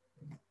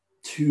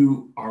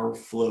to our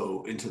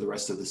flow into the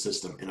rest of the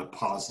system in a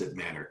positive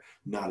manner,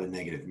 not a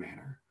negative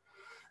manner.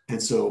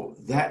 And so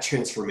that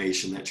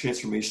transformation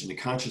to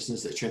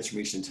consciousness, that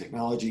transformation in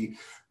technology,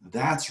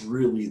 that's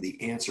really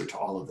the answer to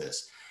all of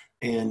this.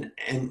 And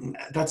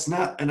that's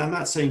not, and I'm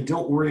not saying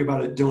don't worry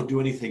about it, don't do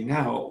anything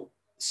now.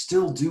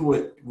 Still do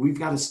what we've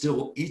got to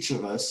still, each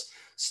of us,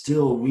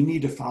 still, we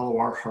need to follow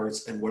our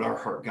hearts and what our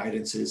heart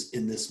guidance is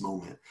in this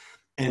moment.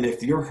 And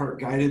if your heart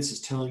guidance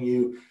is telling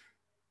you,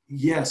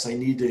 yes, I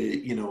need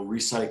to,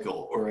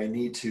 recycle, or I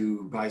need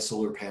to buy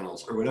solar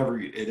panels, or whatever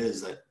it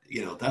is that,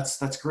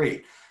 that's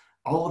great.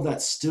 All of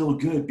that's still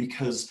good,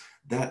 because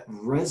that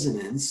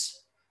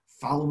resonance,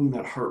 following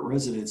that heart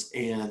resonance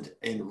and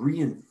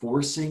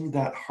reinforcing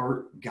that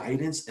heart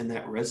guidance and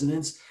that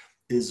resonance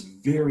is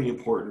very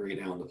important right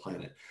now on the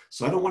planet.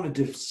 So I don't want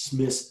to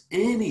dismiss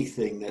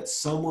anything that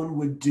someone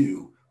would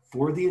do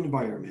for the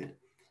environment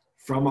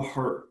from a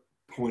heart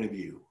point of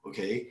view,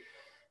 okay?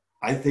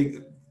 I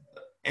think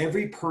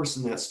every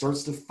person that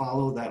starts to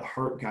follow that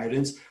heart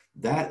guidance,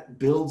 that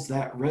builds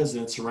that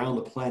resonance around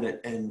the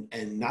planet and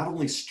not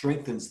only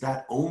strengthens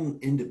that own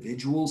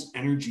individual's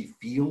energy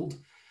field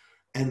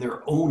and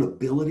their own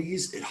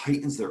abilities, it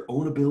heightens their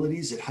own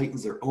abilities, it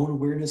heightens their own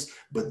awareness,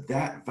 but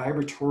that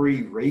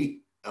vibratory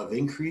rate of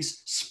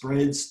increase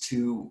spreads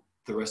to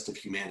the rest of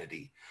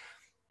humanity.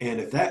 And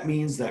if that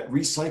means that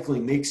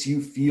recycling makes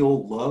you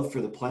feel love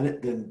for the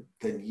planet, then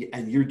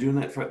and you're doing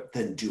that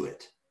then do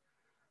it.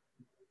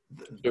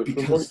 So from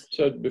what you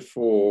said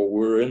before,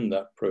 we're in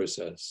that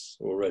process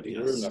already.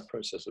 Yes. We're in that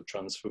process of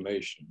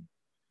transformation.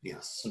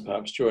 Yes. And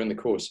perhaps during the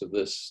course of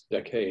this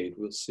decade,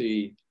 we'll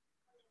see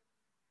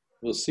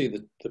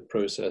the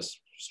process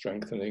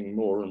strengthening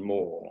more and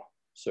more.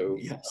 So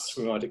yes,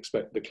 we might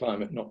expect the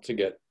climate not to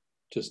get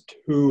just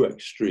too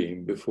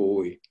extreme before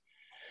we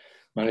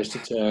manage to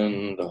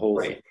turn the whole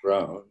thing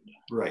around.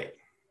 Right.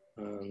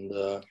 And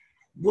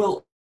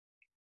well,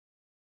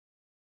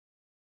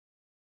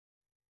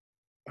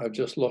 I've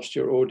just lost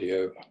your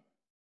audio.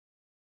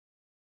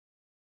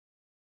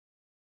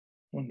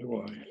 Wonder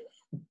why.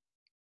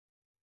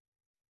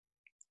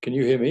 Can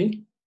you hear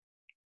me?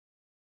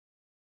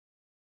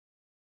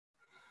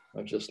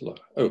 I've just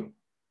lost. Oh,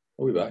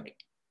 are we back?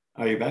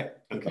 Are you back?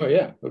 Okay. Oh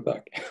yeah, we're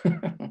back.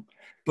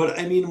 But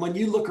I mean, when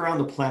you look around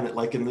the planet,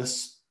 like in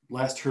this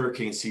last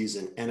hurricane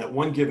season, and at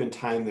one given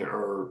time there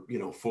are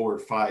 4,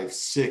 5,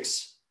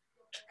 6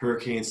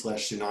 hurricanes /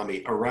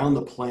 tsunami around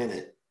the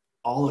planet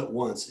all at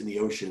once in the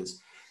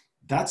oceans,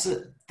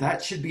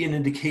 that should be an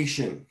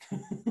indication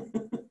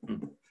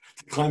to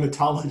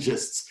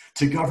climatologists,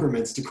 to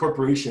governments, to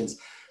corporations,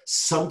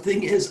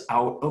 something is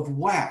out of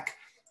whack,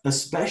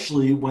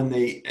 especially when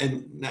they,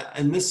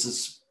 and this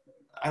is,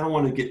 I don't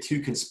want to get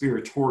too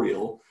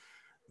conspiratorial,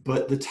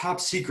 but the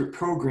top secret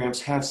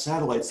programs have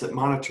satellites that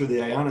monitor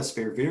the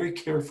ionosphere very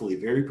carefully,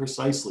 very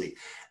precisely,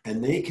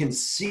 and they can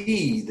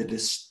see the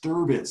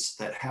disturbance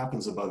that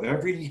happens above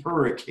every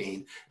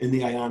hurricane in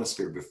the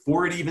ionosphere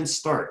before it even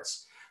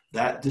starts.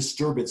 That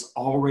disturbance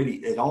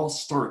it all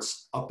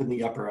starts up in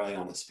the upper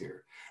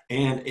ionosphere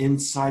and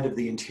inside of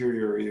the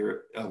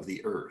interior of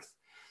the Earth.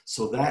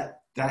 So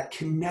that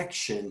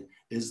connection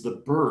is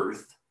the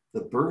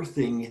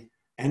birthing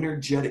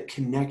energetic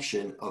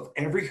connection of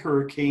every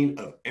hurricane,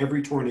 of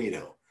every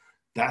tornado.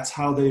 That's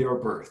how they are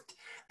birthed.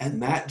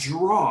 And that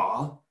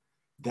draw,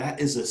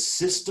 that is a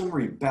system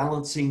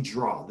rebalancing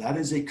draw. That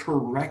is a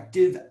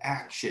corrective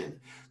action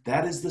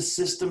That is the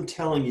system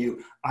telling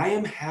you, I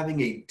am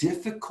having a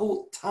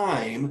difficult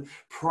time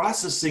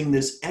processing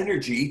this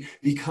energy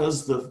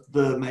because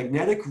the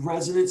magnetic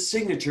resonance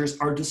signatures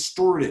are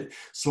distorted.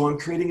 So I'm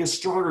creating a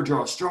stronger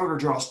draw, stronger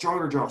draw,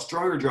 stronger draw,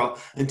 stronger draw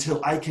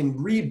until I can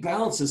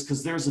rebalance this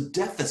because there's a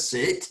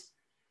deficit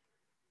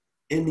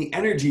in the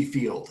energy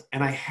field.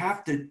 And I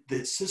have to,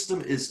 the system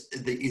is,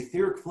 the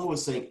etheric flow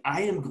is saying,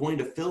 I am going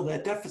to fill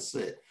that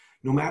deficit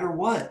no matter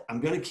what.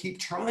 I'm going to keep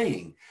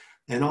trying.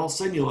 And all of a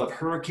sudden you'll have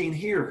hurricane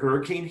here,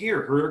 hurricane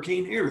here,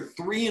 hurricane here,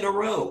 3 in a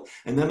row.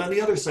 And then on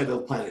the other side of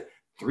the planet,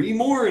 3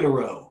 more in a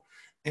row.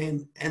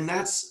 And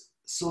that's,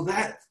 so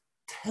that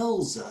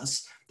tells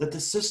us that the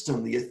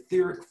system, the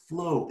etheric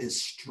flow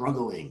is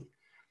struggling.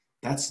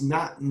 That's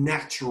not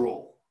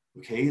natural.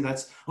 Okay.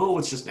 That's, oh,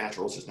 it's just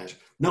natural. It's just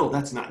natural. No,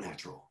 that's not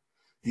natural.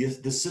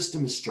 The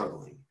system is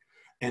struggling,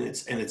 and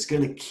it's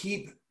going to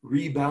keep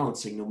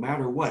rebalancing no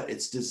matter what.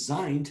 It's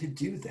designed to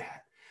do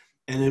that.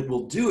 And it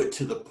will do it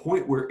to the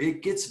point where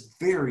it gets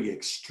very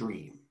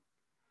extreme.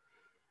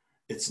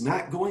 It's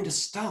not going to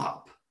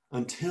stop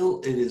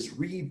until it is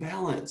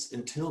rebalanced,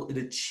 until it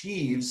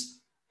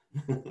achieves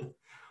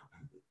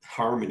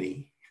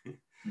harmony,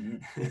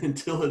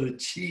 until it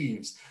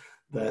achieves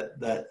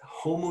that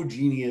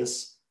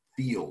homogeneous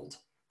field,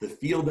 the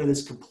field that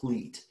is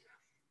complete.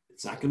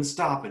 It's not going to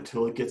stop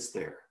until it gets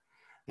there.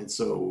 And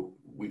so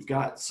we've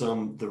got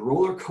the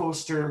roller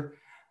coaster.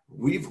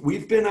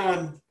 We've been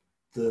on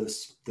the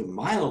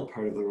mild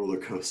part of the roller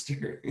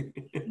coaster.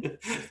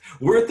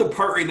 We're at the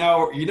part right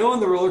now, you know, in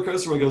the roller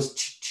coaster where it goes,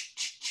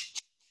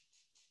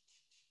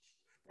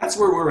 that's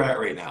where we're at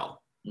right now.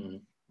 Mm-hmm.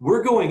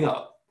 We're going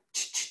up.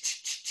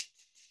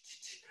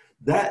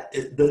 That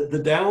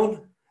the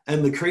down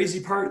and the crazy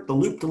part, the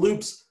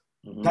loops,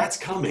 mm-hmm. That's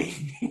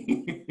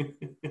coming.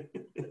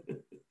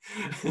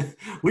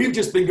 We've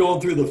just been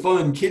going through the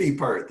fun kiddie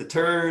part, the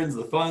turns,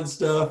 the fun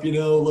stuff, you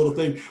know, little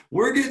thing.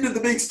 We're getting to the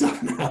big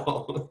stuff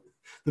now.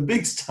 The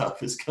big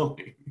stuff is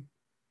coming.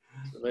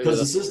 Because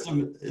the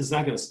system is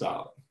not going to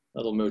stop.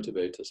 That'll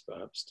motivate us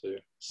perhaps to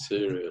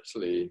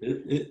seriously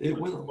it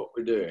will. What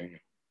we're doing.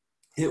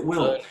 It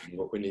will.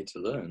 What we need to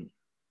learn.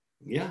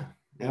 Yeah,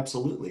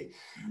 absolutely.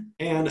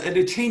 And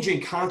a change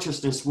in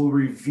consciousness will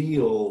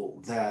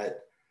reveal that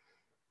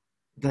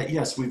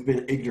yes, we've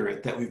been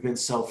ignorant, that we've been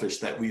selfish,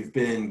 that we've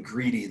been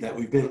greedy, that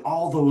we've been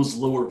all those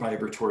lower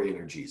vibratory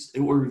energies.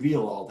 It will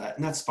reveal all that,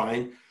 and that's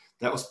fine.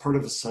 That was part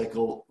of a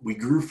cycle. We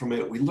grew from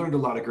it. We learned a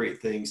lot of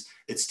great things.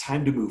 It's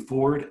time to move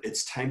forward.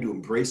 It's time to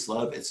embrace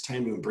love. It's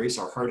time to embrace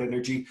our heart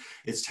energy.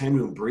 It's time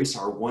to embrace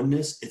our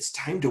oneness. It's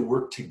time to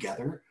work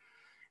together.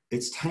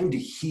 It's time to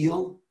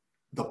heal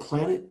the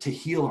planet, to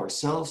heal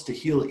ourselves, to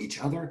heal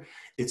each other.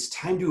 It's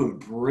time to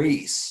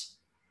embrace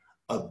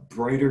a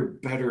brighter,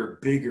 better,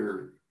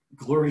 bigger,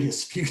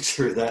 glorious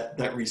future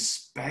that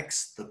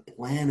respects the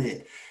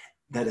planet,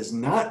 that is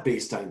not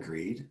based on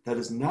greed, that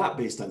is not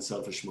based on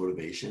selfish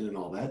motivation and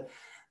all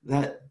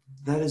that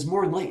is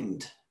more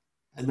enlightened.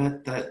 And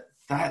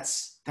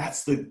that's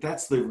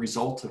the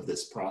result of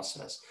this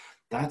process.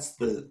 That's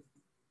the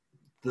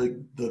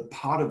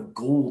pot of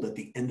gold at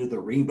the end of the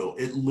rainbow.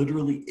 It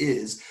literally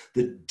is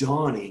the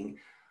dawning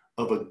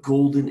of a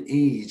golden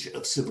age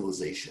of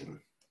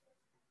civilization.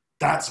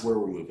 That's where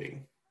we're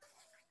moving.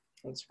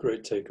 That's a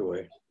great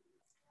takeaway.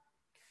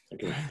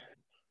 Okay.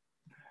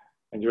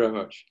 Thank you very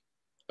much.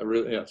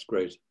 That's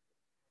great.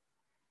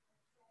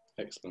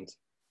 Excellent.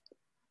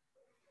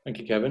 Thank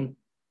you, Kevin.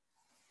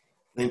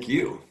 Thank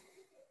you.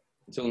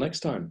 Until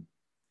next time.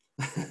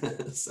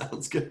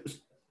 Sounds good.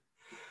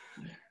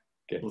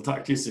 Okay. We'll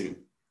talk to you soon.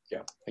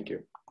 Yeah, thank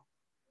you.